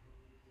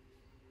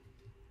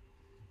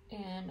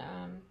 And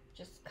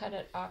just cut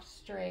it off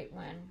straight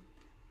when,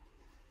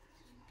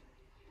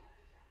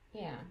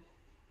 yeah,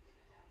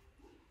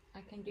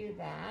 I can do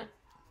that.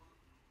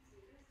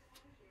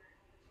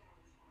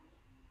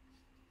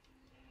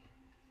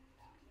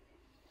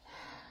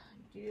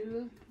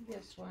 Do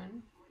this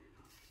one.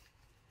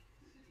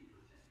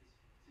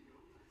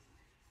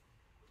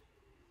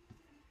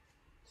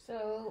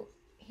 So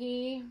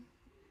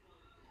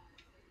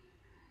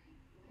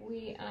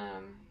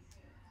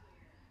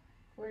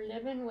we're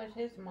living with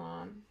his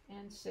mom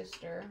and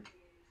sister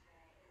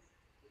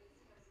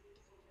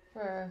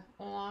for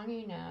long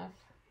enough,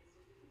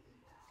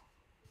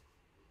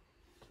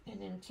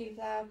 and in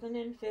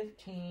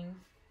 2015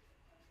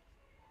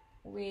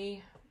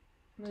 we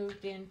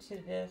moved into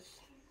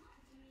this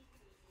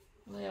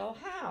little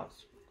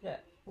house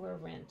that we're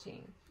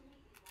renting.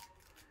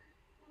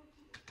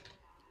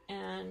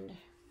 And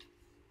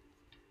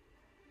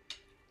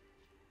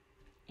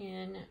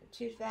in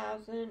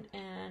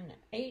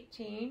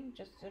 2018,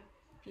 just a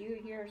few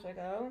years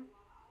ago,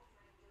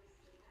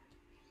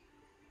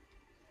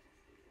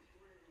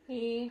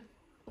 he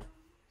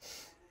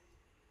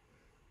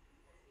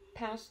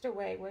passed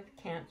away with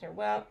cancer.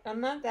 Well, a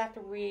month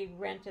after we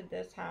rented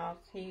this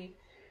house, he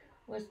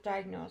was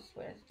diagnosed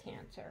with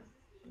cancer,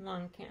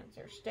 lung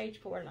cancer, stage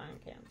 4 lung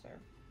cancer,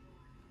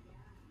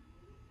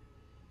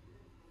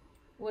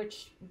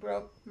 which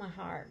broke my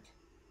heart.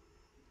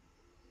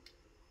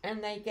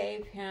 And they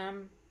gave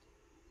him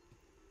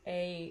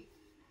a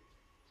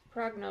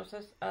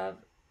prognosis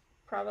of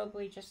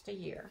probably just a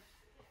year.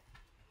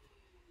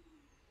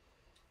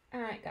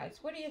 Alright guys,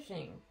 what do you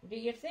think? Do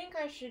you think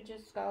I should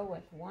just go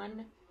with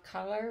one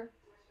color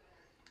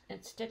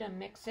instead of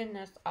mixing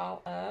this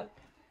all up?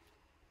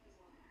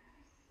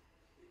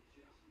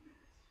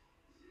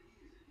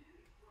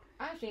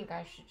 I think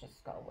I should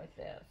just go with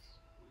this.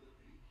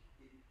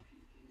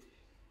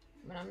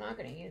 But I'm not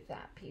going to use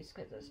that piece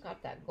because it's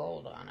got that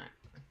gold on it.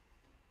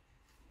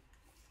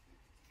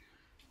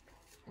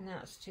 And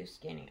that's too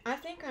skinny. I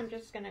think I'm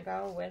just going to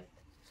go with,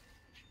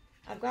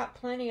 I've got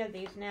plenty of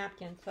these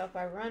napkins, so if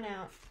I run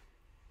out,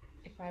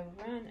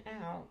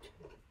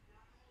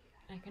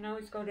 I can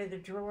always go to the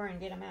drawer and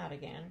get them out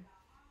again.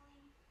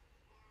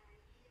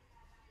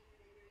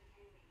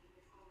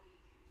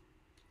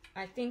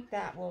 I think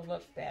that will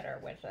look better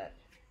with it.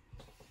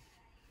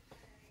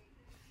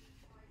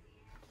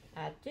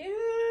 I do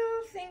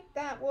think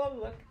that will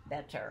look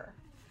better.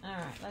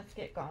 Alright, let's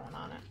get going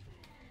on it.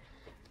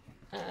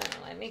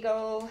 Let me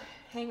go,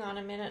 hang on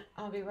a minute,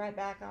 I'll be right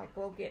back. I'll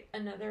go get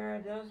another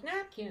of those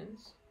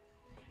napkins.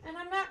 And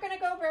I'm not going to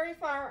go very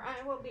far.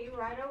 I will be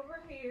right over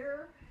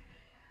here.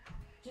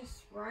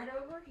 Just right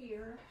over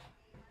here.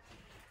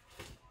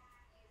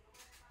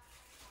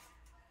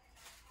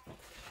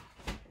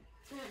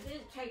 And it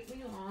didn't take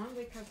me long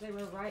because they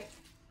were right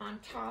on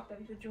top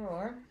of the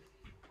drawer.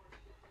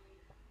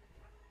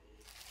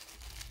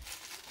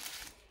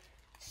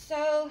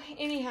 So,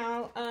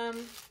 anyhow,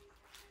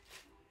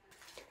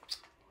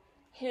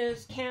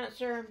 his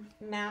cancer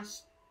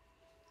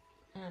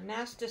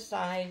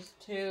metastasized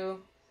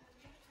to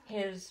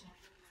his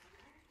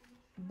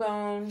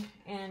bone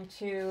and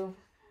to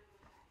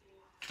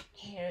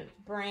his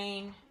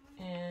brain,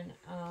 and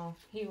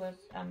he was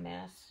a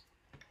mess.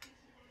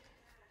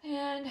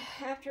 And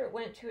after it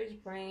went to his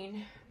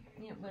brain,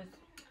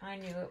 I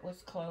knew it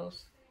was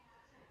close.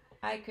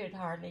 I could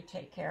hardly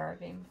take care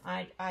of him.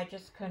 I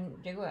just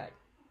couldn't do it.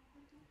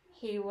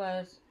 He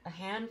was a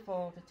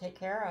handful to take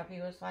care of.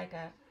 He was like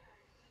a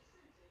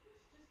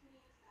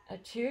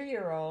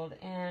 2-year-old,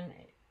 and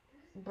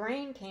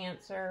brain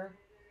cancer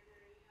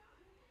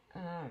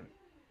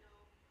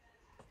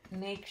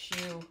makes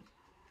you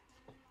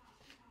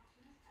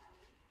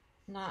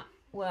not,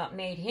 well, it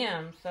made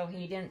him so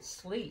he didn't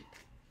sleep.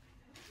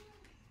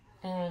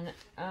 And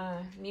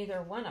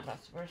neither one of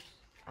us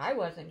I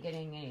wasn't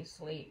getting any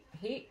sleep.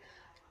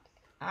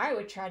 I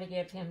would try to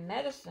give him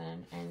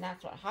medicine, and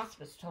that's what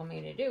hospice told me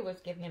to do,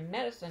 was give him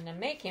medicine to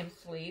make him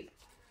sleep.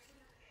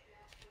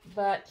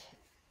 But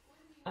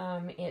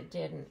it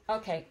didn't.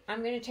 Okay,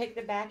 I'm going to take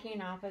the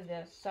backing off of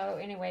this. So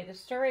anyway, the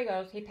story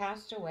goes, he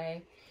passed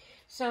away.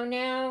 So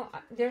now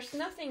there's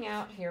nothing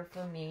out here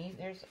for me.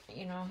 There's,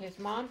 his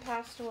mom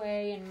passed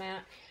away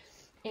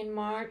in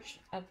March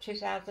of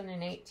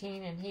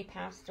 2018, and he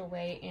passed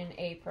away in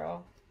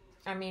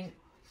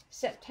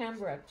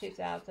September of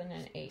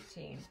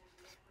 2018.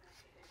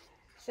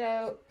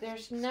 So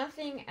there's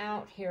nothing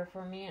out here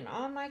for me, and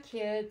all my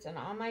kids and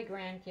all my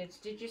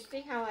grandkids. Did you see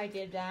how I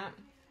did that?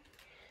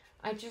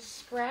 I just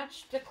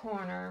scratched the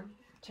corner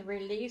to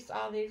release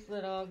all these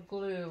little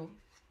glue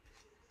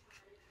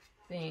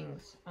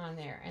things on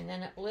there, and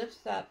then it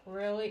lifts up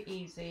really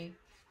easy.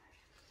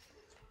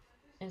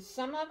 And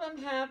some of them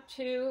have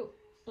 2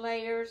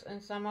 layers,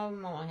 and some of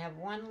them only have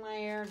 1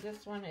 layer.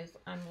 This one is,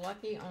 I'm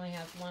lucky, only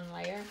has 1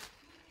 layer.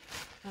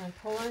 I'm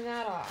pulling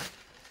that off.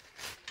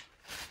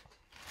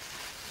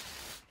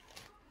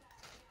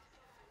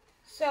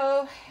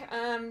 So,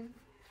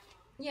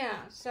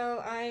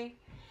 so I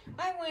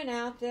went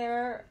out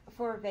there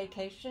for a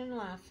vacation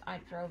I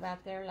drove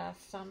out there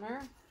last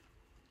summer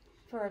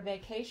for a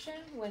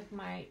vacation with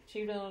my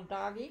 2 little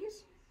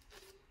doggies,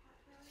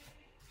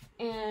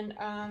 and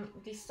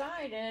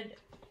decided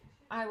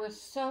I was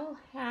so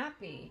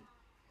happy.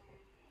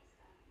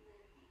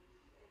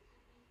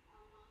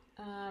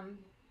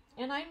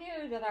 And I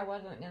knew that I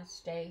wasn't going to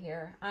stay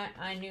here.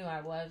 I knew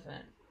I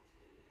wasn't.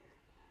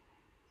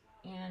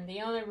 And the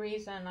only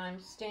reason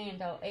I'm staying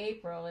till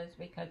April is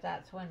because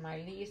that's when my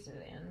lease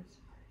ends.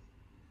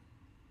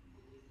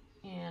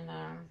 And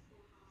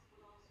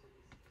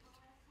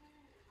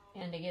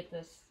to get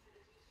this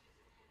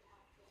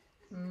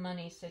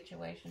money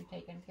situation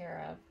taken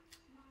care of.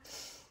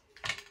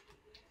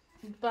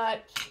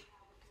 But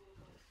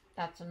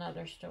that's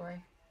another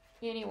story.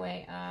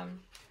 Anyway,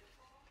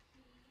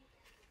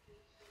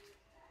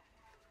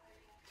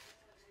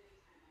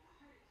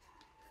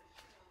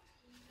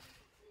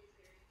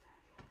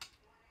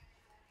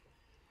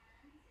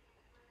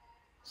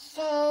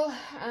 so,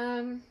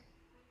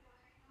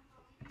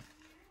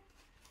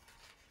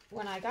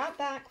 when I got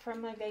back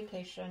from my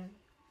vacation,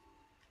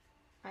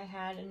 I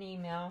had an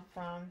email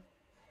from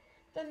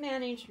the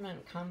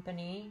management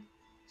company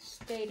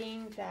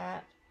stating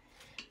that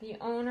the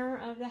owner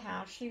of the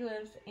house, she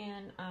lives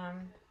in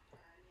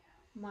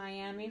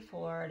Miami,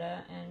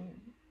 Florida,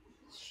 and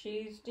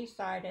she's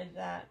decided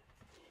that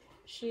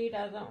she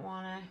doesn't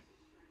want to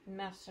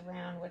mess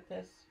around with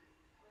this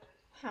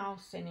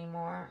house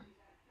anymore.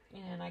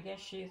 And I guess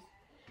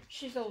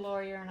she's a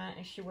lawyer,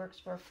 and she works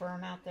for a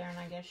firm out there, and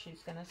I guess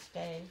she's going to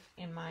stay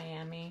in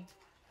Miami.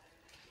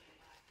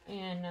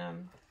 And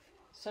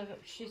so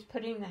she's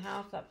putting the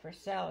house up for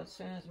sale as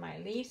soon as my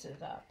lease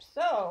is up.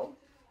 So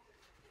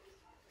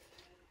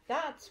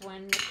that's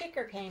when the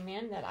kicker came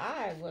in that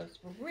I was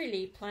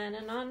really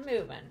planning on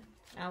moving.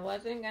 I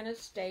wasn't going to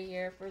stay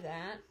here for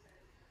that.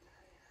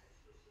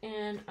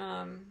 And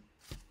I'm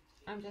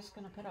just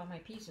going to put all my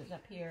pieces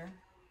up here.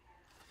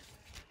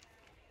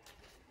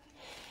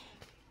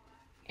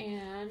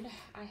 And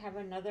I have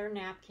another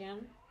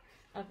napkin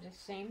of the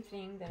same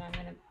thing that I'm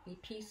going to be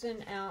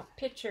piecing out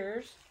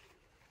pictures.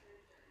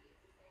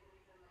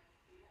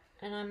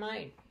 And I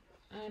might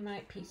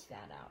piece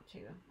that out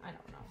too. I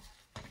don't know.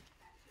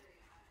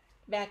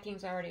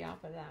 Backing's already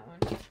off of that one.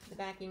 The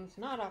backing's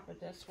not off of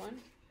this one.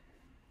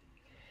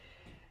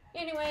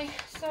 Anyway,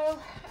 so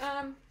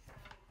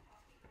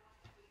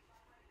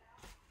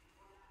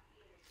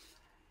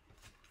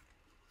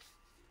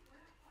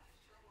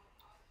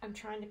I'm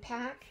trying to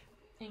pack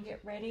and get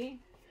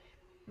ready.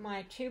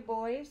 My 2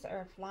 boys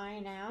are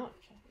flying out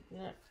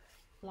the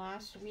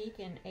last week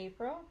in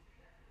April,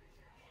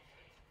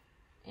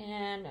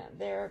 and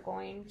we're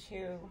going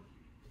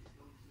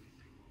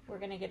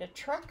to get a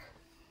truck.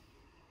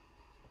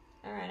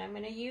 Alright, I'm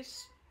going to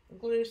use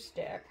glue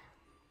stick.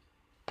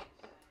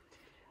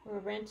 We're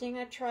renting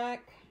a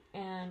truck,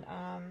 and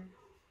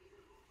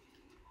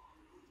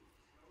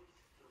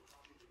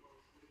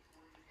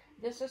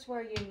this is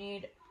where you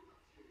need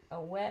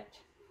a wet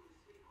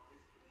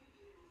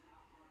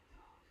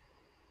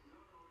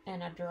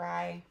and a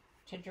dry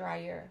to dry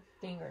your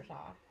fingers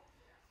off,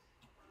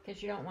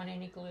 because you don't want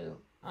any glue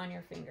on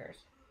your fingers.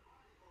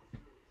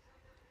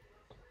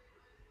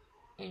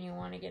 And you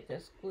want to get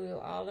this glue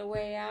all the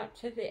way out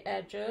to the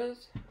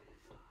edges.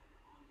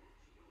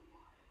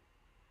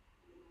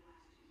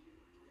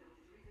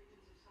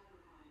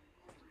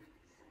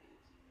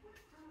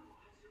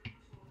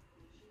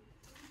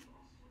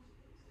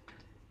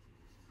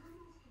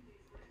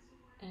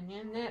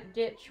 in that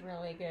ditch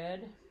really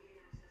good.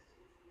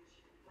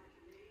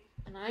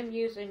 And I'm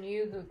using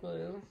Yoo-hoo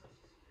glue.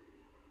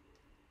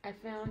 I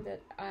found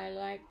that I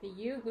like the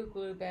Yoo-hoo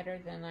glue better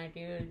than I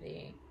do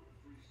the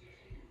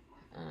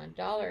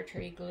Dollar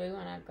Tree glue,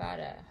 and I've got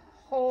a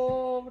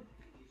whole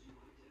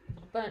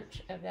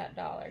bunch of that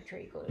Dollar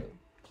Tree glue.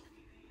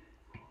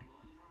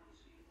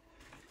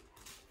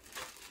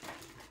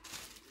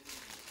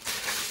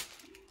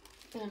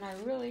 And I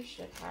really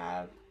should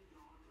have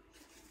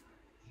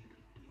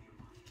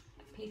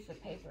a piece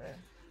of paper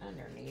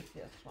underneath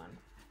this one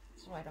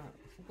so I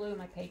don't glue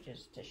my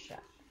pages to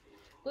shut.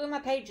 Glue my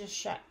pages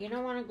shut. You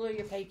don't want to glue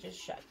your pages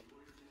shut.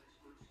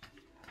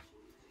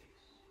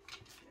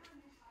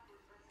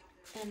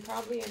 And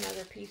probably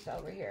another piece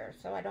over here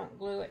so I don't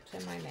glue it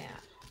to my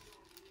mat.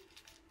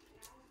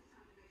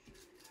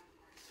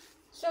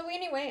 So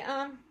anyway,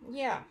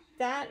 yeah,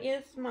 that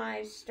is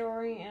my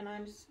story and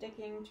I'm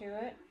sticking to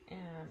it.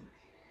 And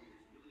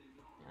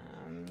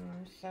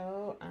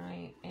so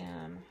I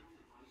am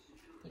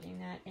getting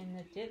that in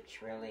the ditch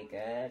really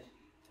good.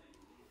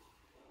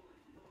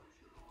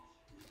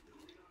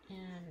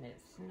 And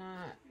it's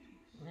not,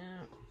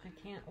 no, I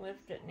can't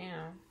lift it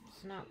now.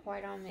 It's not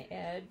quite on the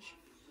edge.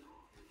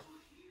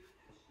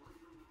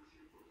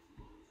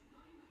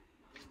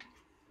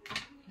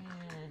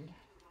 And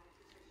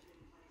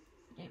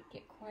didn't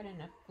get quite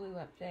enough glue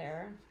up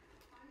there.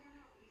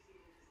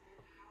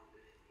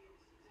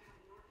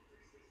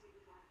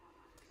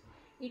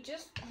 You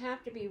just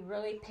have to be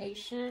really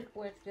patient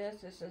with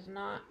this. This is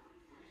not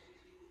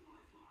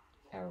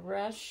a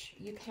rush.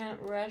 You can't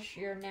rush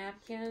your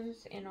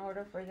napkins in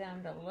order for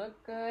them to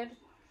look good.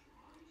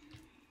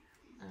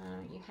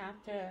 You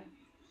have to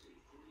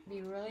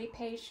be really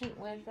patient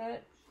with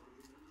it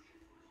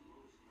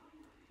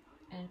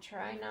and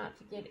try not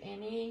to get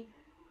any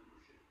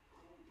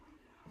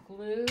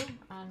glue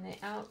on the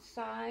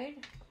outside.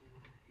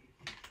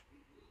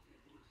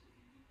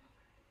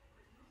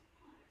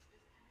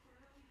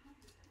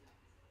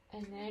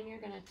 And then you're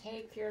going to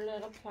take your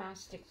little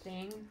plastic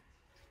thing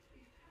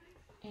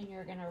and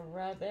you're going to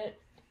rub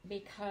it,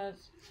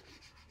 because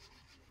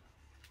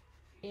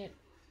it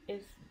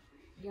is,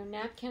 your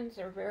napkins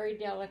are very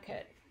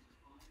delicate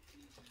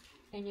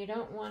and you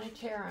don't want to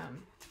tear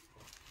them.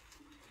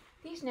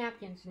 These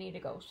napkins need to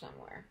go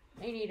somewhere.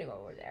 They need to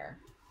go over there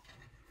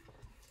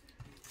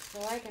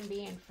so I can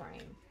be in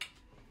frame.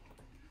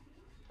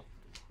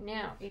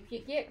 Now, if you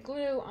get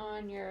glue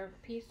on your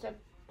piece of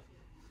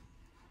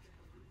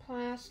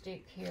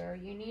plastic here,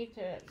 you need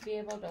to be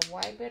able to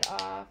wipe it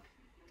off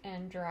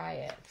and dry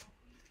it.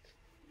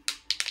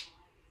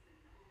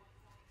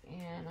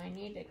 And I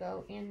need to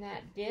go in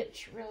that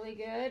ditch really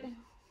good.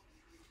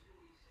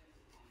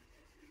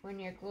 When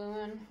you're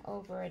gluing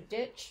over a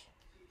ditch,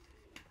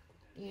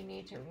 you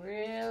need to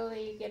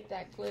really get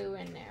that glue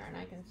in there. And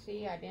I can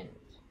see I didn't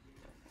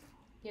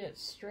get it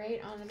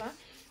straight on the bottom.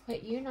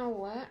 But you know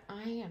what?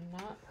 I am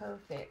not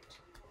perfect.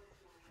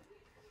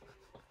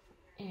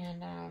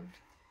 And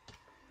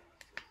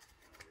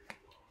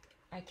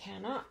I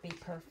cannot be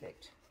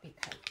perfect,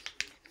 because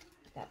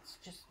that's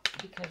just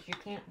because you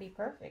can't be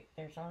perfect.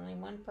 There's only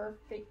one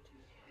perfect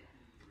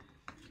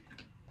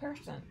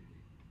person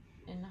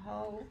in the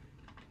whole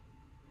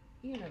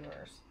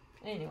universe.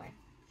 Anyway,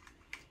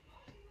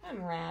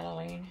 I'm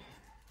rattling.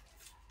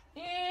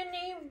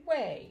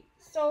 Anyway,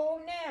 so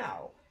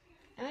now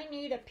I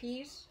need a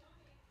piece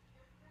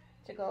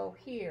to go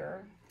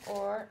here,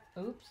 or,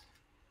 oops.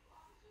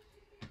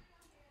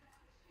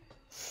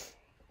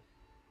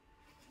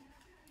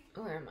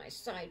 Where are my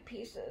side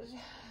pieces?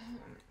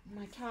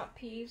 My top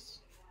piece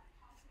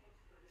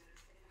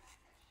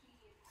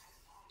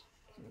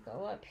can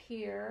go up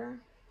here.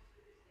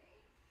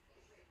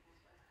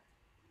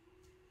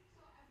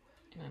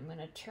 And I'm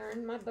going to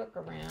turn my book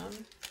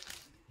around.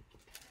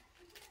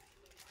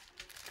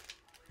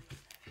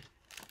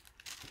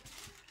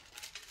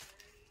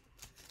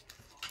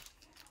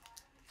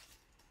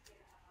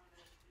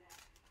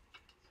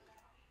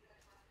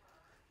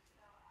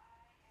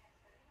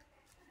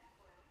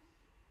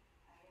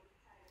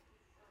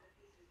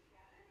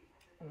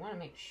 I want to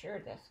make sure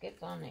this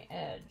gets on the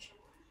edge.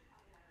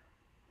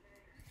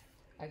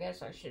 I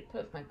guess I should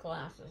put my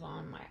glasses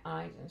on my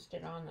eyes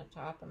instead on the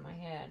top of my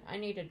head. I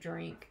need a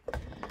drink.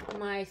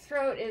 My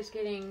throat is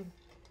getting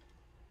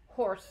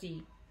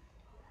horsey.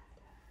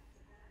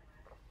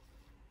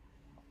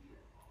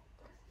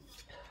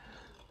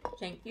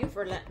 Thank you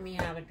for letting me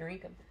have a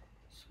drink of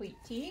sweet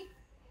tea.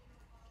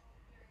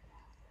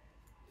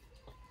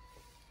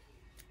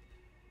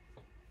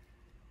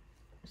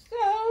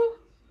 So,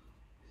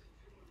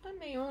 I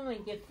may only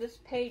get this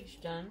page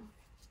done,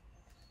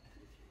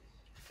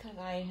 because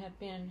I have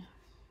been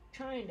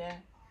trying to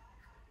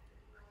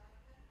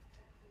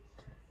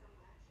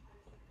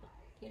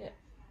get it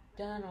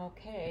done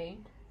okay.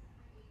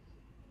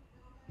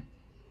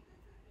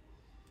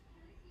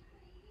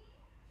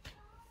 I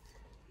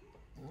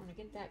want to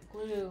get that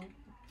glue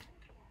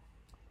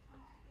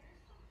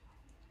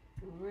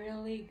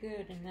really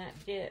good in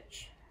that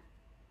ditch.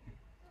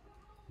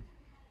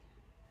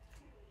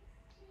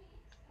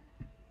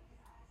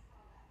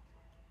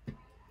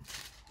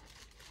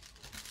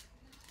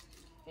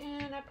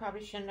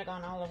 probably shouldn't have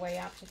gone all the way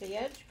out to the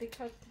edge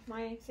because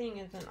my thing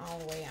isn't all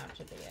the way out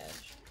to the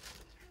edge.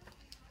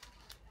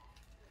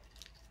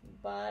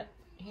 But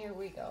here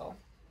we go.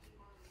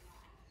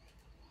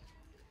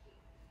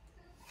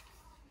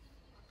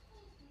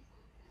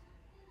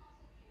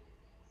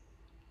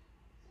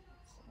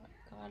 So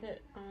I got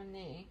it on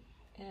the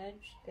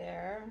edge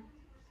there.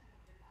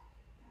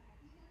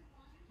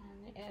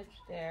 On the edge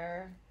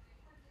there.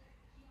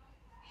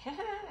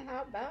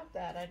 How about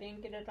that? I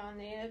didn't get it on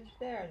the edge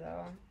there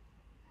though.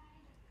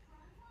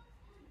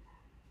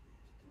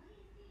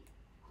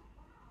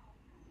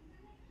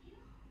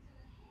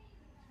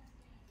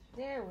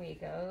 There we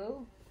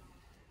go.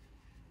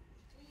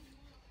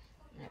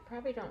 I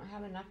probably don't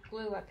have enough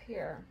glue up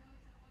here.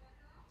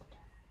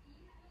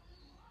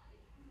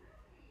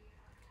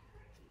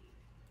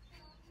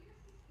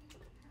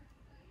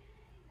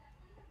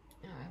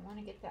 Now I want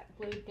to get that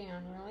glued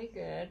down really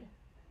good.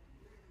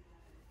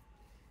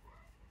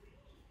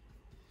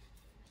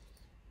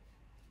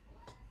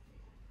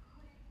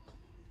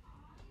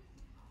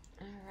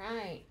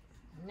 Alright,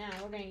 now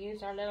we're going to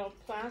use our little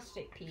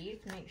plastic piece,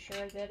 make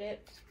sure that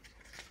it's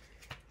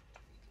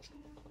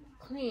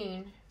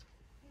clean.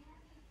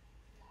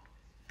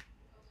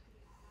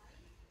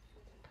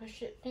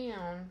 Push it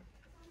down.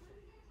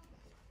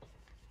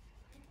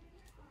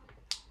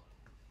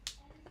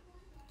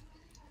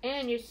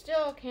 And you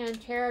still can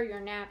tear your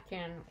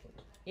napkin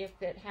if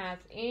it has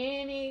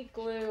any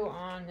glue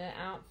on the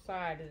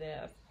outside of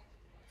this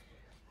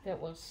that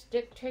will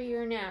stick to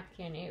your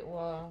napkin. It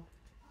will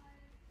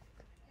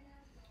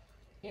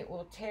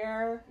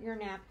tear your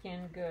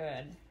napkin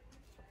good.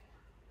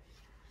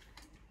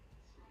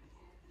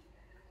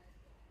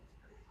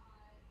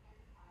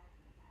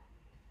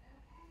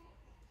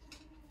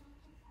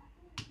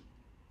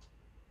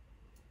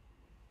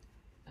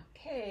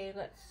 Okay,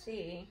 let's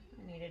see.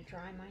 I need to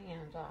dry my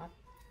hands off.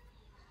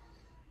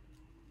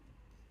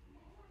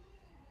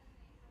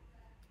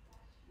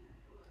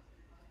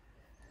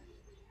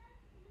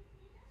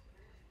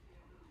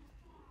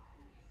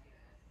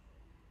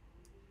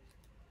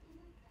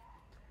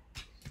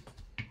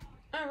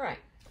 All right.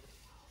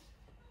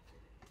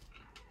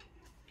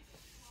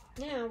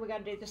 Now we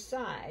got to do the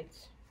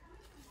sides.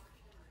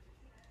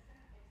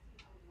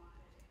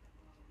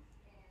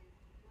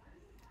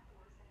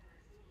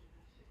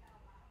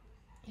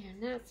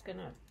 And that's going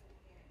to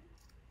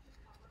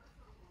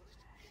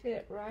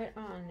fit right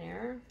on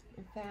there.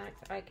 In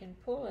fact, I can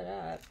pull it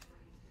up.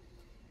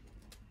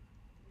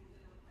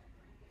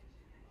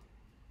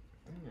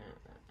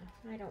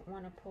 No, I don't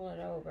want to pull it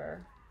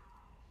over.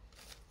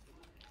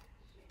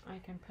 I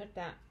can put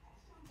that,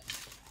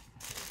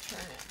 turn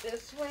it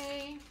this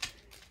way.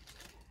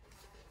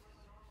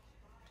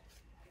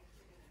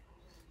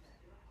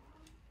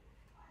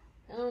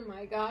 Oh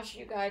my gosh,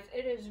 you guys,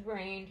 it has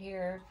rained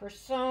here for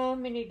so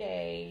many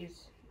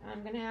days.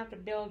 I'm going to have to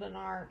build an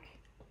ark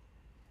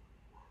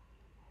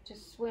to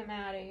swim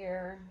out of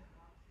here.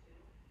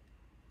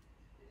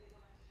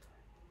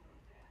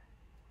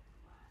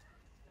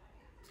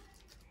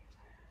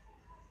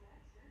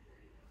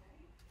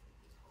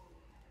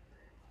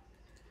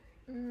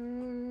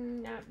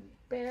 That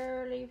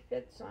barely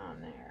fits on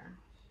there.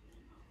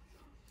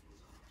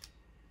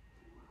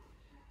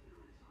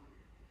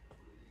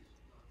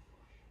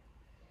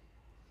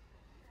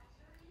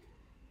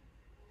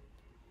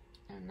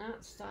 And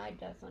that side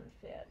doesn't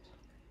fit.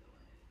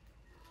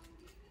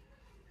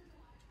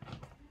 Let's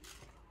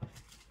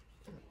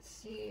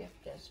see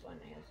if this one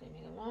is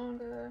any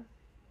longer.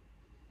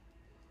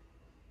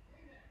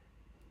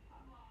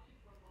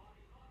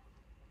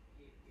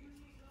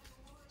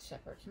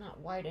 Except for it's not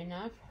wide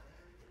enough.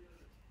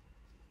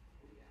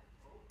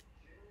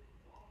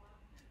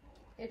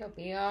 It'll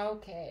be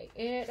okay.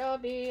 It'll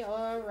be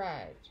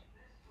alright.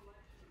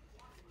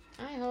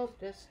 I hope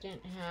this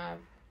didn't have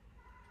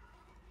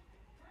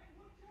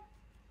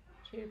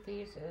 2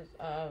 pieces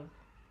of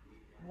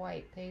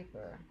white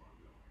paper.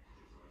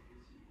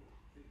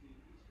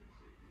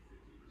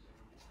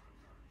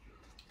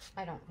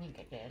 I don't think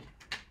it did.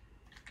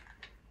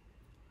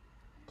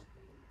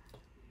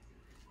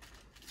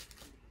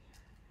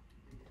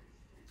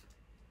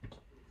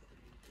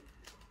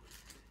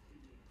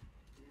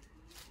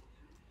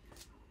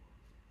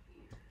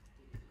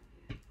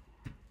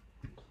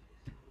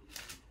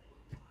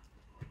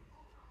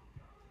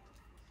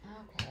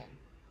 Okay.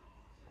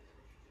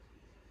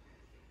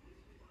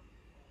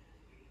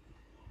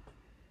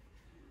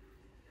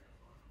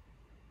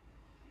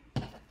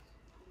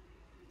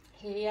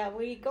 Here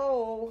we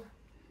go.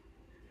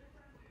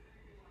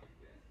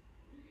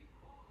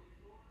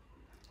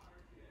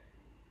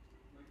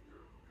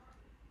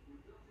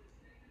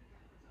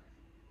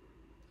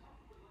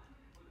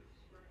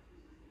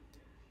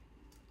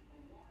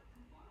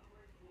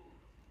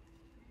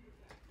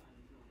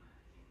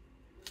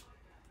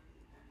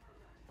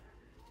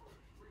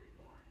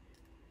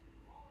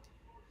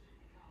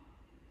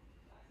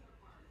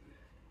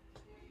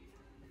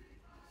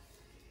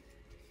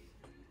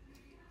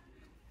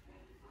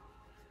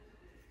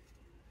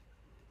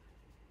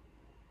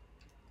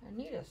 I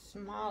need a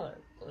smaller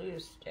glue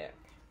stick.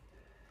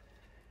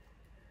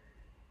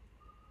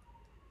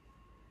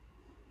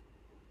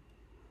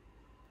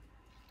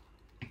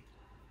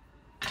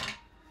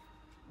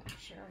 Make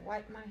sure I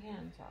wipe my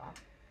hands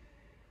off.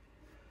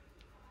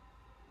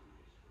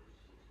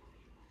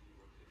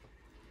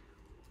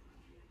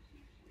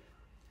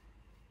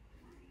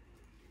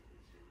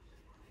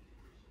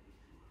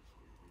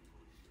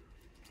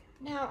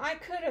 Now, I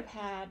could have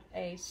had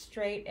a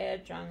straight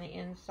edge on the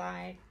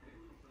inside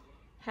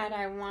had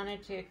I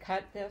wanted to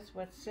cut this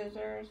with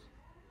scissors,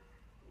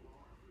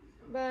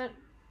 but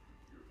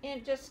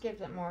it just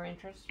gives it more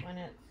interest when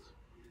it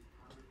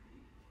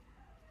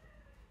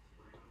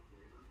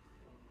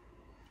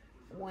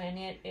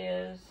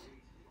is.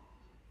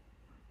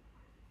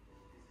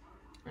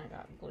 I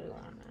got glue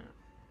on that.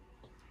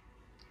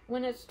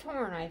 When it's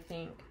torn, I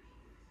think.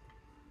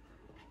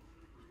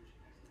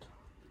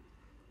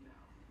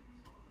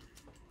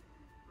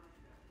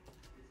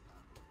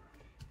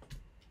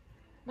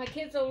 My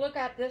kids will look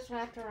at this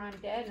after I'm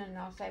dead and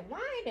they'll say,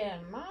 why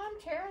did Mom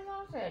tear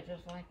those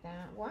edges like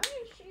that? Why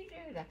did she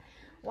do that?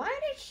 Why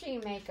did she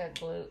make a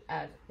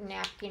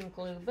napkin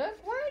glue book?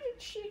 Why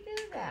did she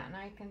do that? And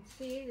I can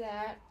see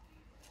that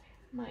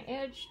my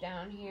edge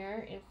down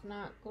here is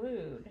not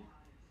glued.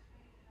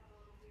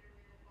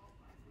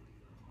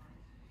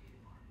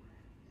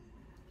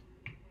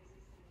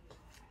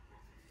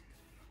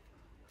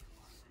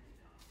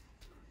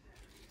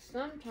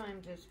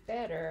 Sometimes it's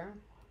better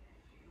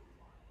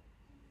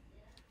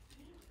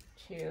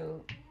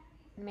to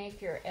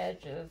make your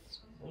edges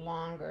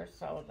longer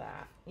so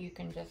that you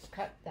can just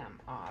cut them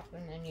off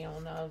and then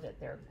you'll know that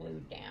they're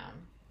glued down,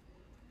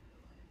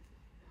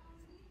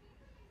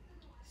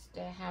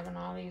 instead of having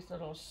all these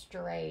little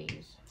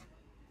strays.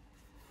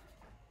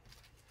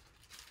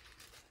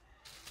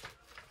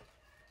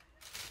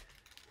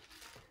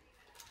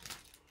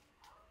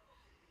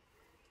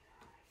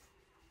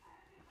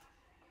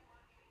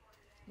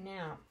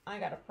 Now I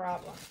got a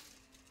problem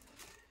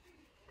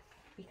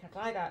because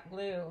I got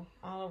glue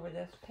all over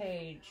this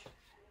page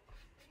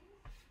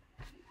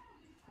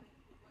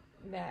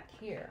back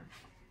here.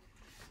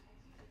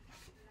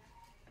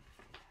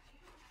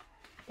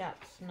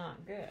 That's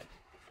not good.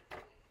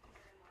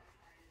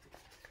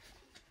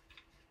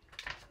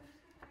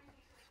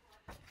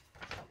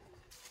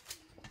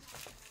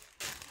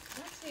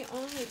 That's the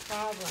only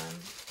problem.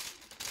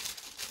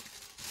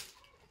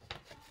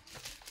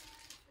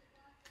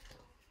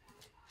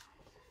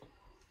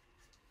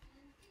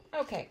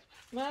 Okay,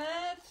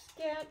 let's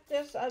get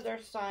this other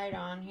side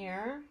on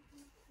here.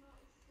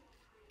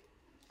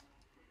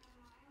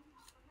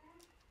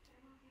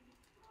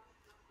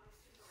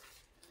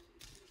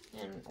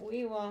 And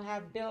we will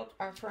have built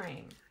our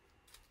frame.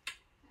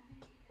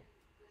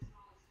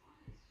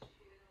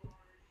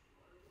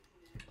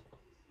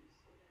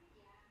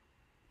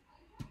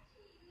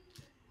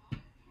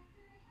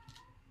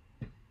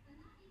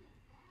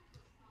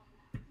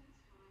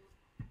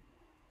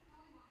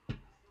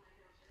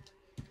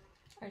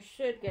 I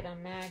should get a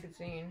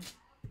magazine.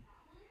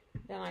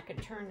 Then I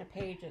could turn the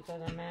pages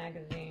of the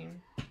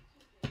magazine.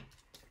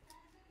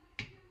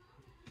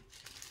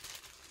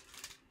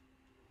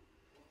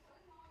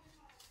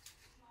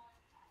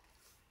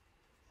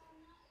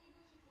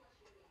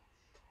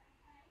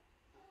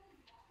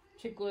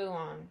 To glue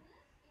on.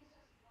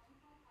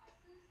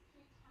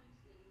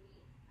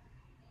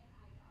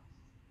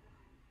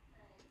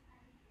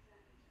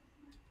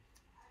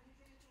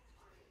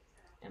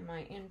 And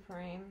my in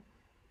frame.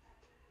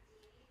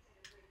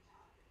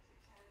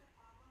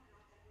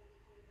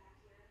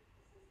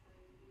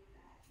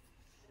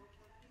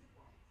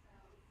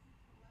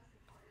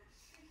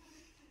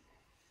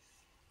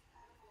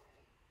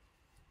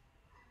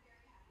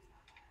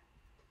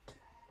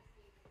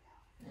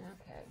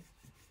 Okay.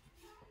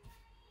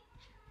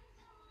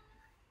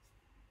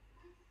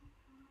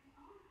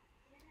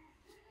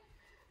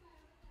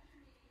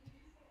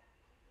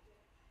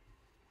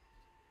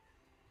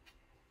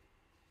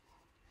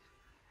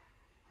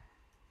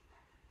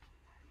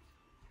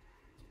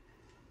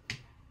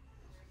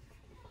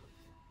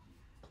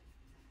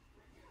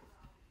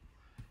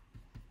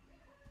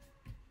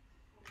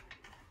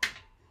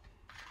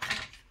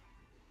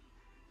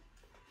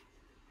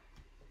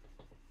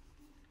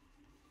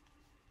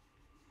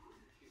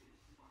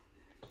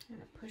 I'm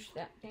going to push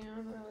that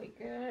down really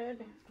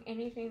good.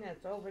 Anything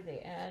that's over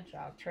the edge,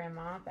 I'll trim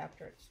off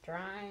after it's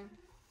dry.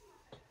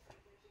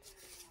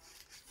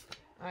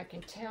 I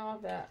can tell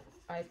that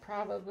I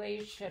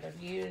probably should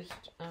have used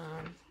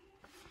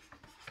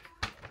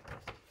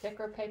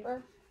thicker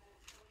paper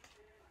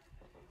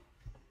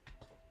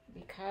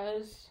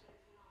because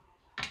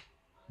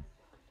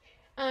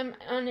I'm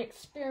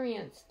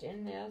unexperienced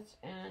in this,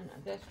 and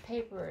this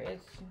paper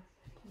is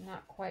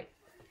not quite,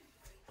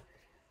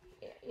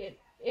 it'll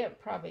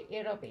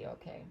be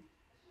okay.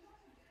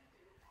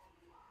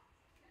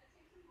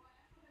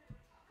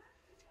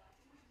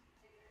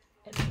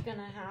 It's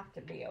gonna have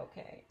to be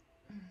okay.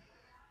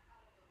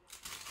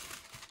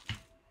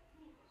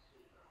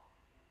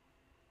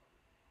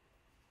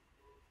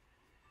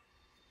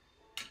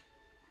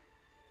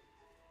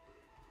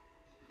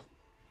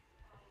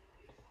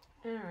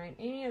 Alright,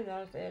 any of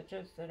those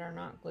edges that are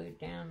not glued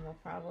down will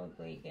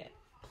probably get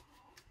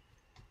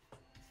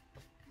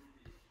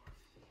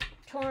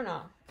torn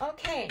off.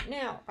 Okay,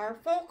 now our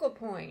focal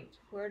point.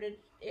 Where did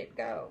it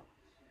go?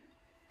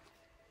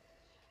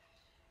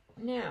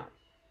 Now,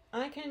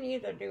 I can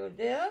either do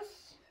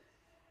this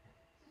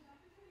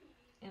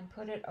and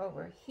put it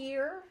over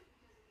here,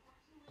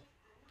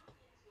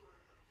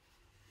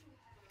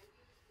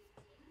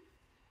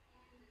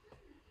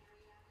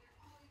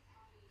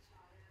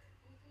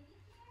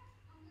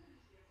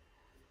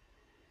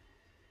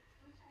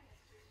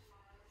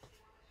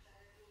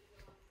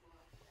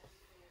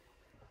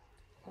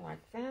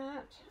 like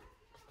that,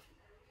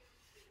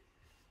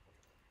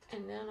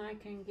 and then I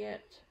can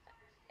get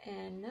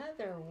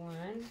another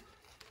one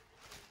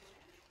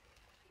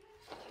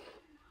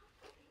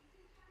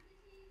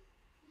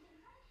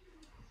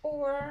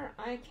or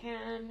I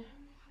can,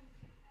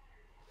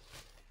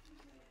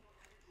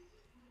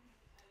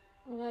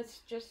 let's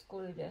just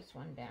glue this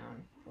one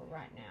down for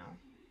right now.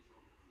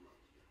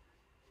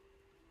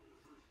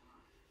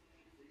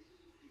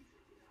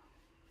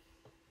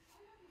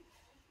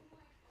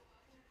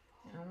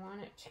 I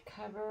want it to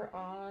cover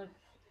all of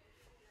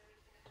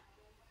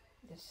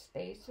the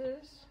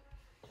spaces.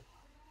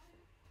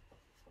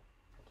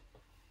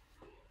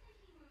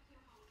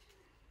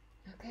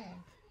 Okay,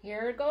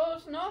 here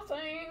goes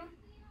nothing.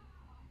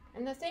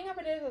 And the thing of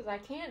it is I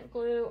can't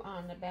glue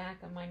on the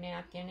back of my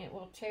napkin. It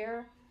will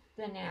tear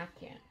the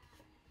napkin.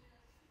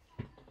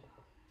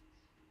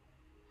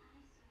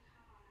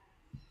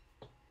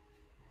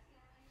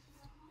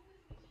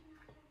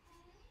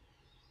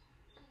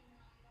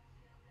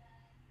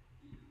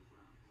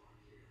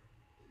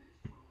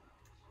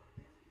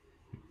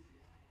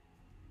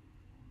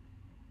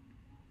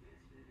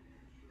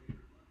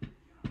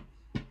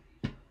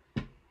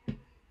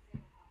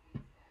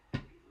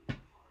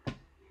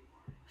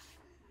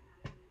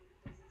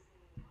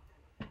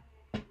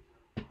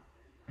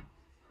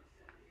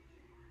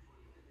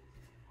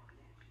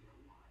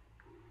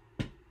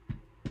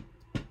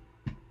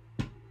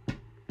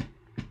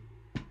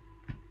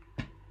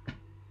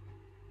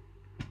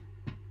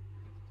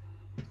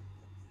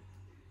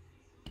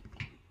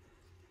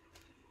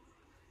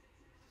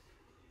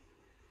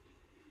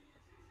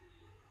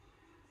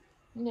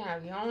 Now,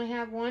 you only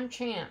have one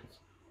chance.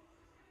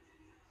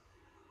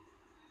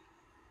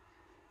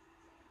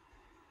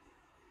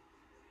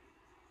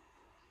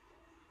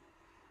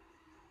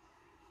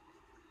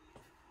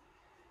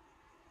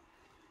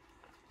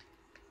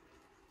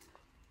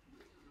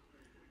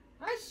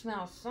 I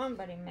smell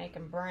somebody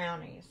making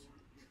brownies.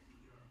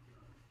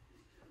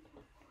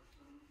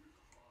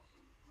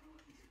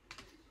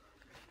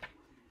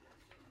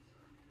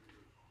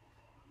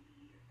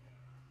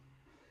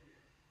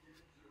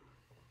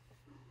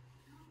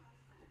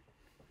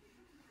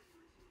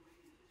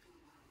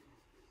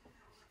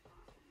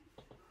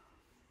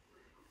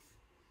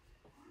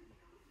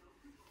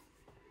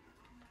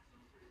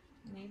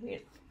 Maybe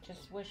it's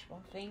just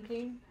wishful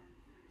thinking.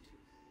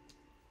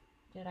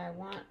 Did I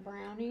want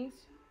brownies?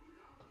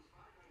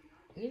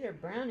 Either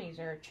brownies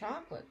or a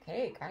chocolate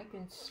cake. I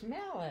can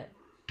smell it.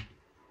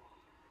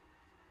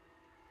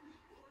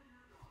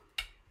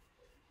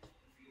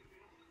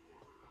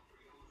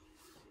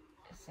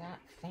 Is that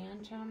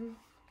phantom?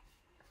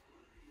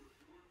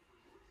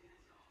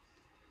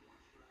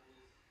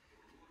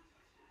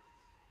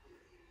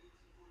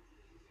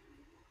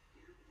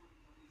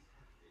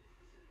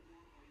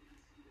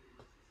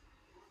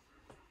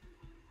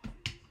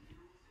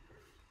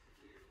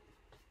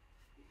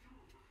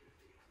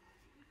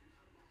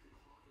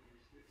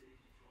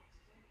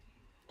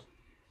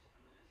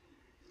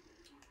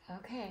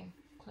 Okay,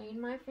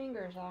 clean my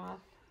fingers off.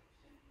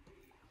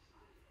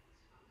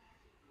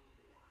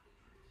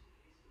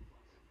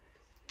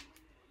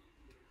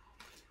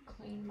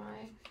 Clean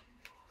my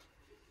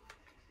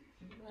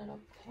little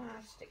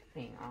plastic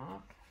thing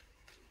off.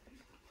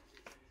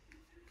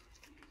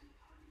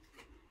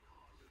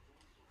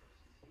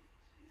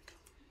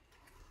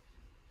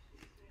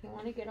 You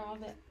want to get all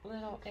the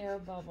little air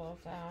bubbles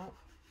out.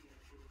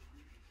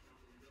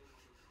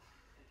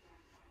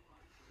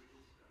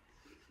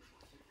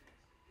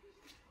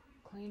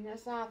 Clean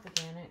this off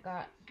again. It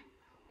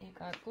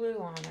got glue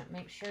on it.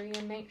 Make sure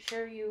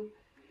you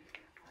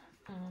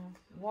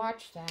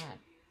watch that.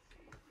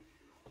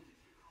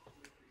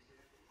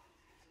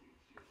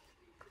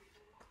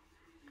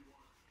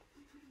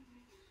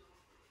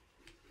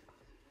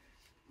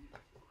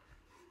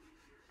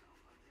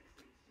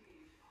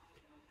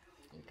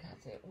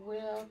 Because it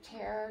will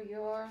tear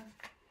your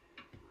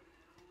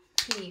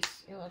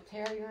piece. It will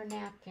tear your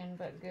napkin,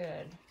 but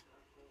good.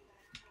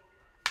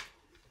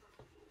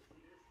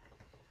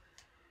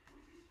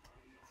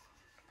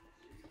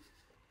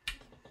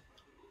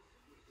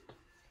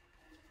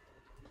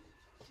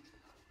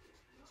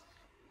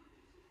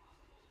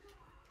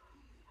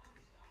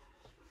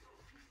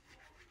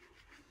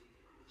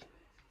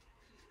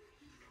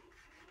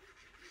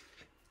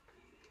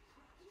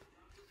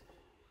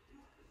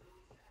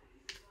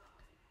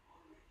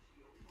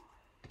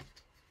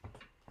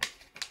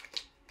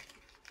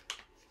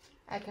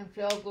 I can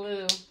feel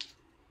glue.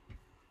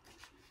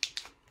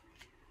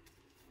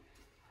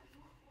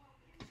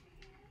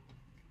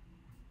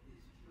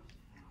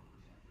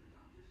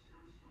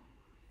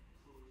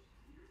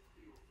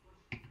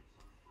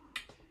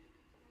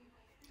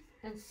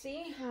 And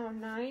see how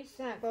nice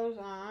that goes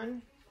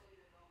on?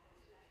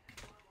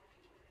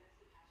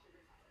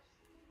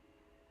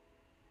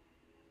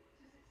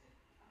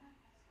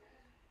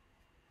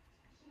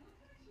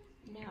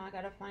 Now I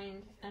gotta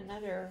find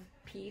another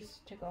piece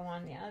to go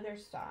on the other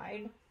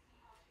side.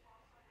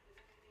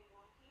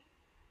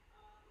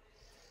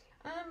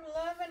 I'm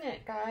loving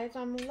it, guys.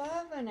 I'm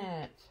loving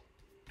it.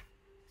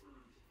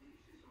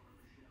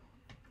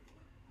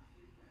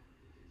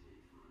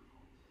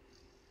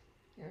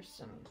 There's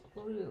some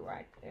glue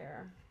right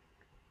there.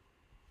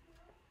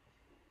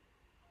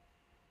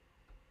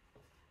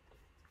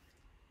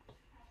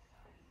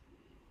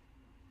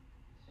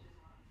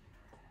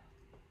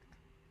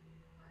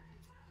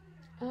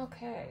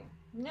 Okay,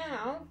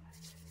 now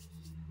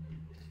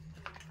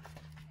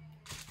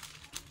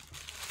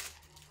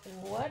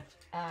what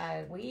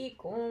are we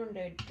going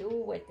to do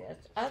with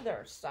this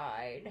other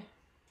side?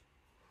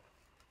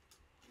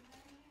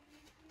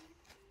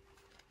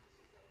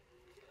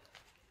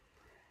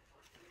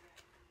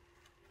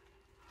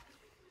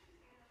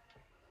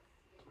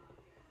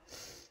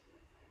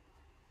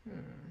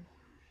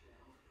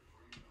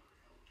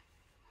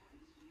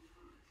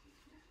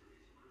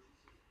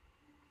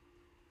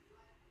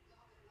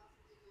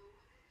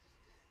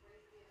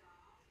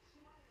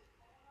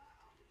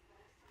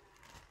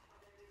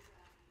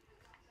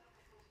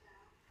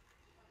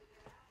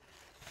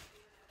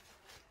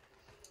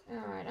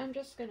 Alright, I'm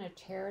just going to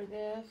tear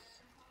this.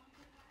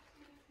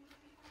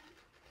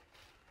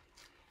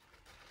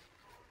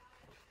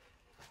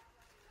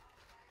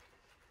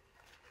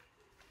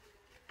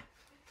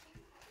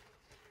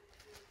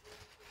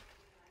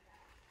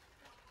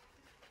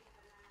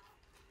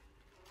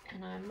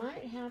 And I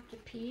might have to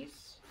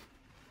piece.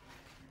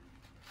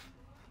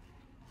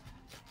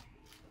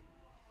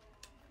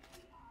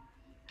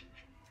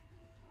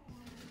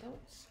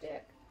 Don't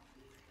stick.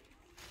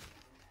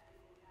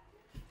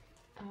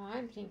 Oh,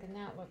 I'm thinking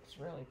that looks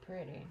really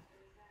pretty.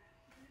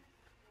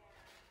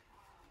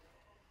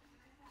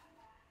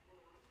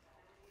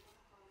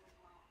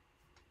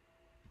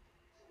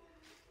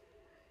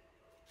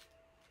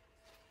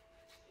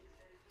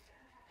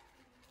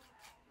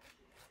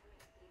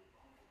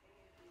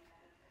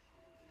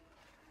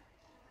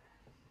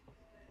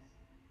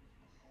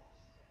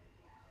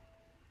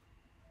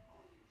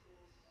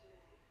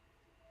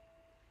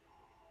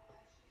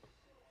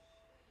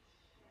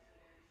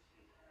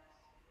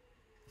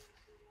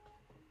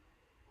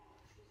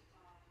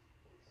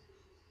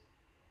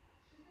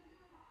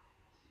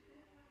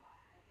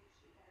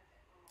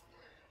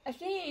 I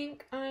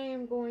think I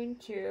am going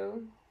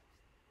to,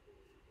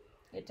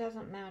 it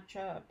doesn't match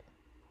up,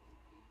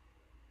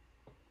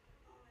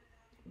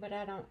 but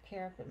I don't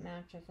care if it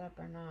matches up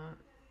or not.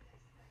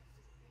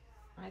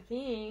 I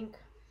think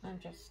I'm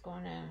just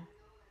going to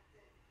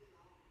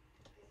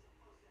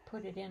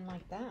put it in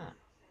like that,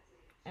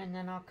 and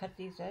then I'll cut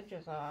these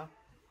edges off.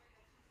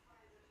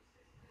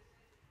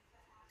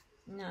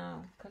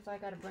 No, because I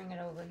got to bring it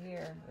over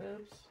here.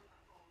 Oops.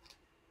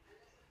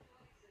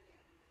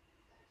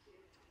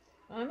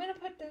 I'm going to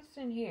put this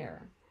in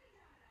here.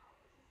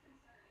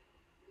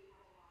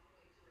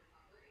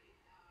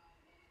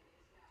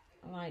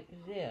 Like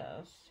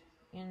this,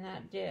 in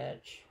that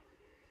ditch.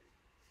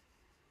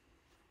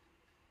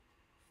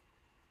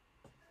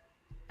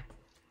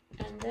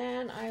 And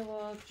then I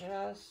will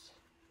just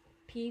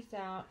piece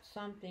out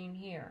something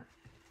here.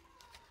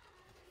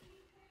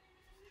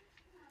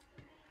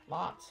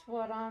 That's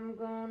what I'm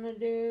going to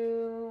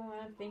do.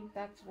 I think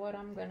that's what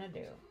I'm going to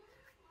do.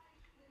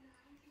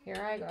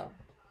 Here I go.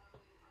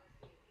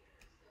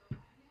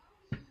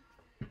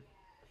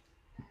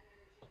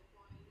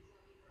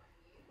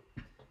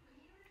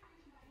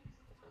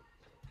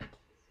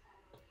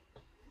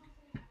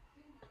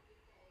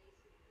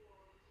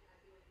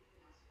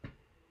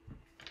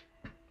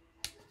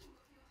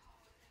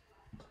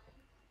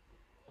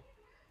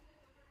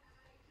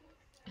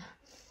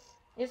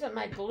 Is it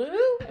my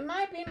glue? It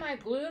might be my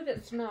glue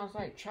that smells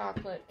like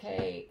chocolate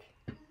cake.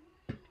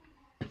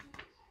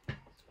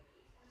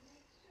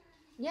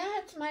 Yeah,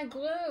 it's my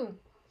glue.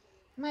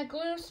 My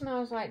glue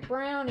smells like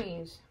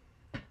brownies.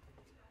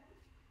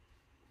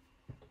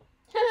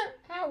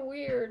 How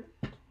weird.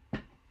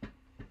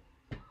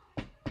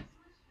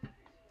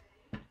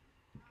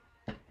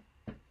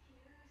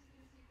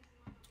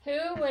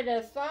 Who would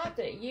have thought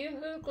that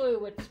Yoo-hoo glue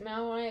would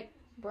smell like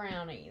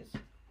brownies?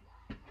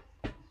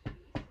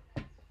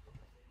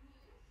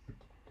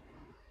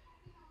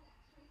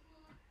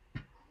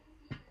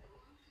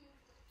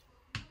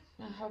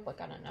 I hope I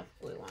got enough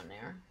glue on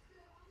there.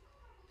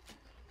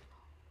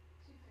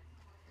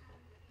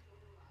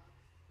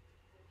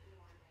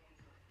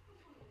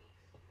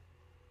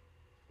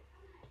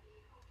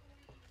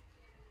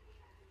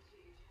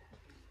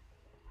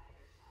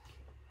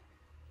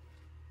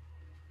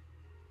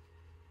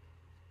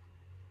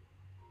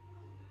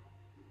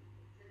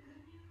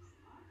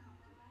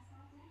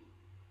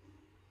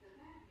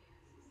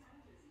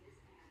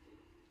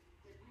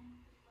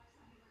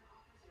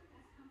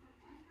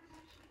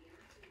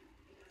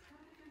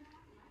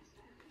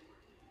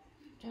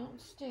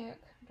 Don't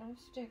stick, don't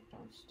stick,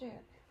 don't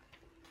stick.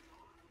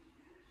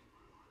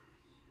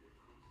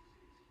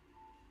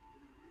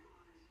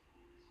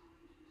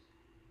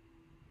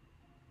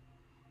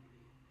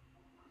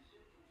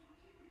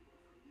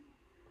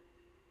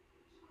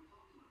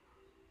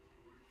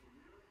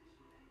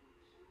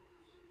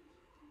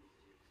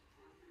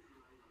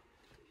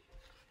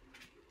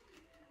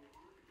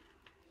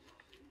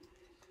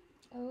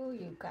 Oh,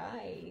 you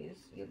guys,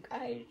 you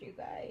guys, you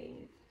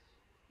guys.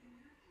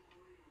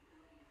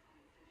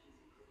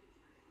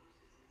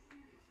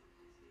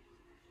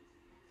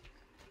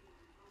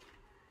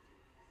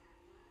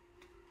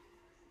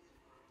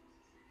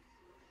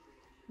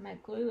 My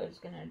glue is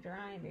going to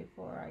dry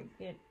before I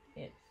get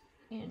it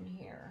in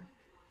here.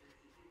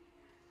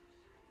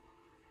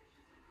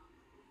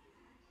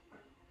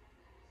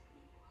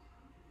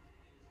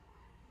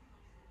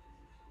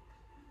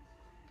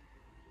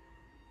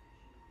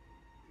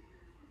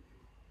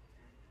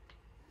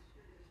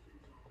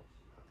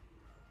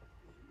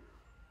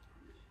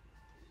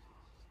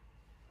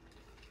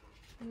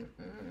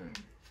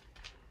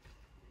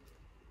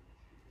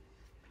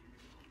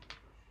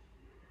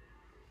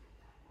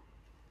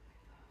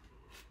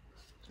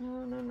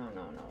 No, no, no,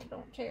 no, no,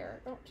 don't tear,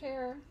 don't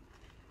tear.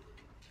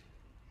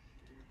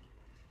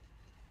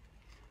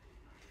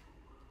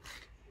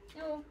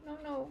 No, no,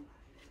 no.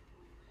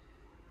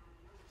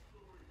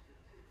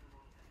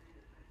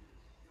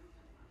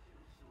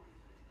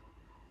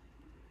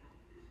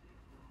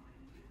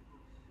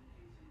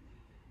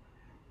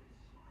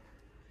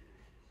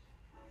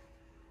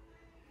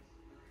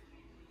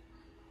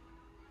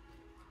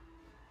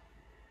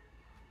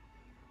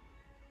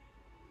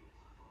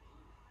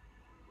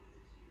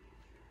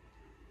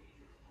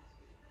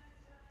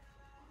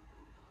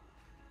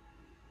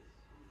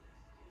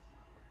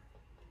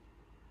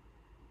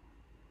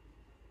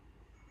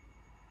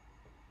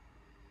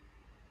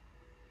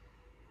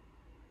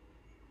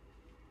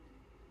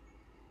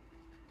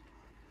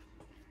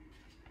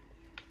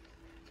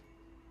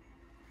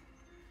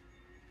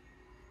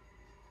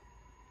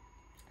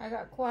 I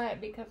got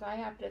quiet because I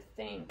have to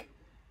think.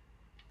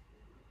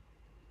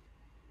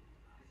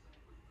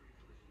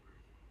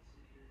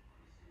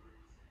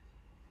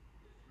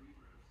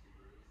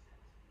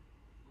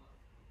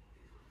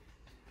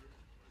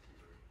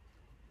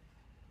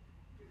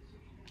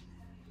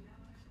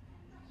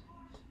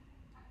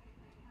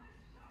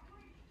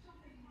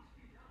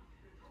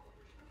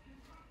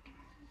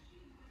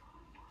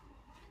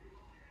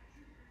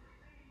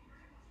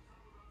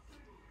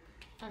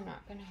 I'm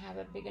not going to have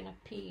a big enough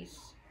piece.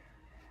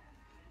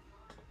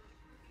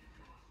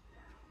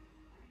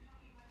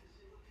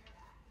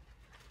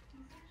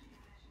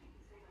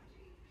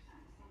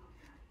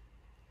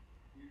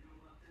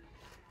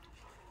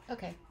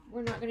 Okay,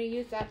 we're not going to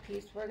use that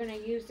piece. We're going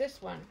to use this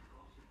one.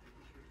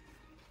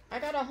 I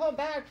got a whole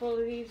bag full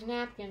of these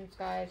napkins,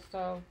 guys,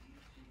 so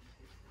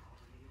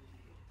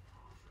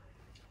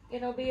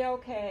it'll be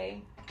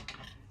okay.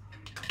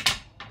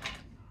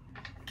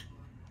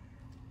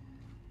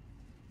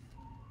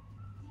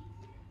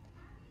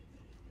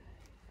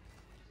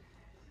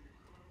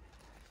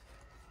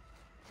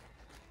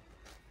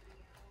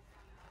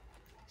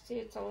 See,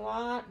 it's a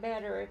lot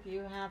better if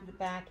you have the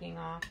backing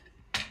off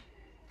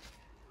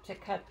to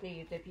cut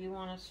these. If you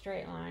want a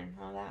straight line,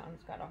 well, that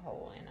one's got a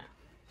hole in it.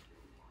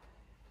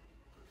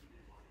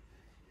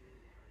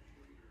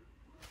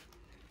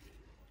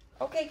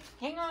 Okay,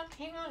 hang on,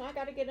 I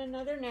gotta get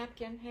another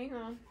napkin. Hang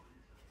on.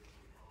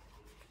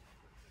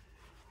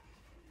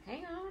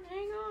 Hang on,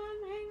 hang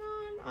on, hang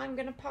on. I'm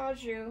gonna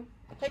pause you.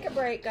 Take a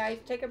break, guys,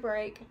 take a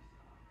break.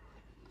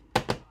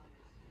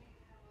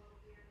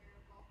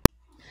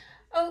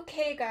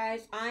 Okay,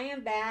 guys, I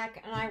am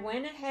back, and I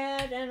went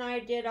ahead and I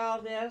did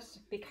all this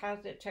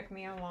because it took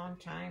me a long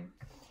time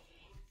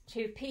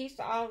to piece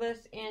all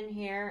this in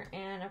here.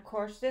 And of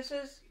course, this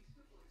is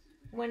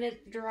when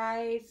it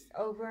dries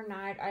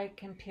overnight. I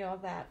can peel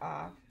that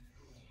off,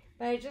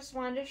 but I just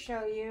wanted to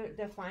show you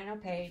the final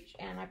page,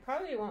 and I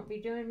probably won't be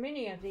doing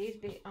many of these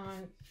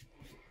on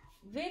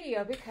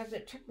video because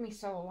it took me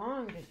so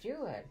long to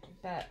do it.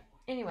 But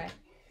anyway,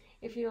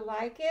 if you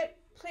like it,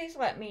 please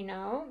let me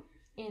know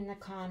in the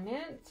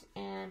comments,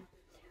 and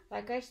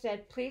like I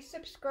said, please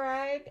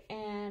subscribe,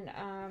 and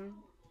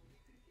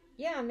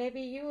yeah, maybe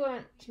you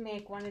want to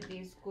make one of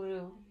these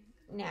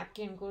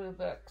napkin glue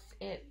books.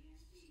 It's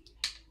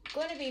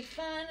going to be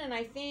fun, and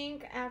I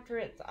think after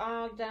it's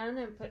all done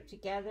and put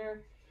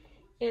together,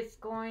 it's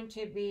going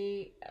to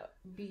be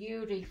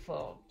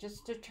beautiful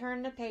just to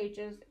turn the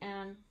pages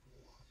and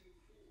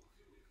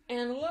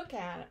look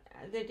at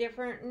the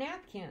different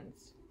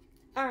napkins.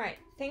 Alright,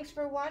 thanks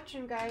for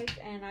watching, guys,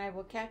 and I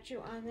will catch you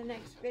on the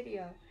next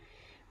video.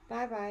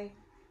 Bye-bye.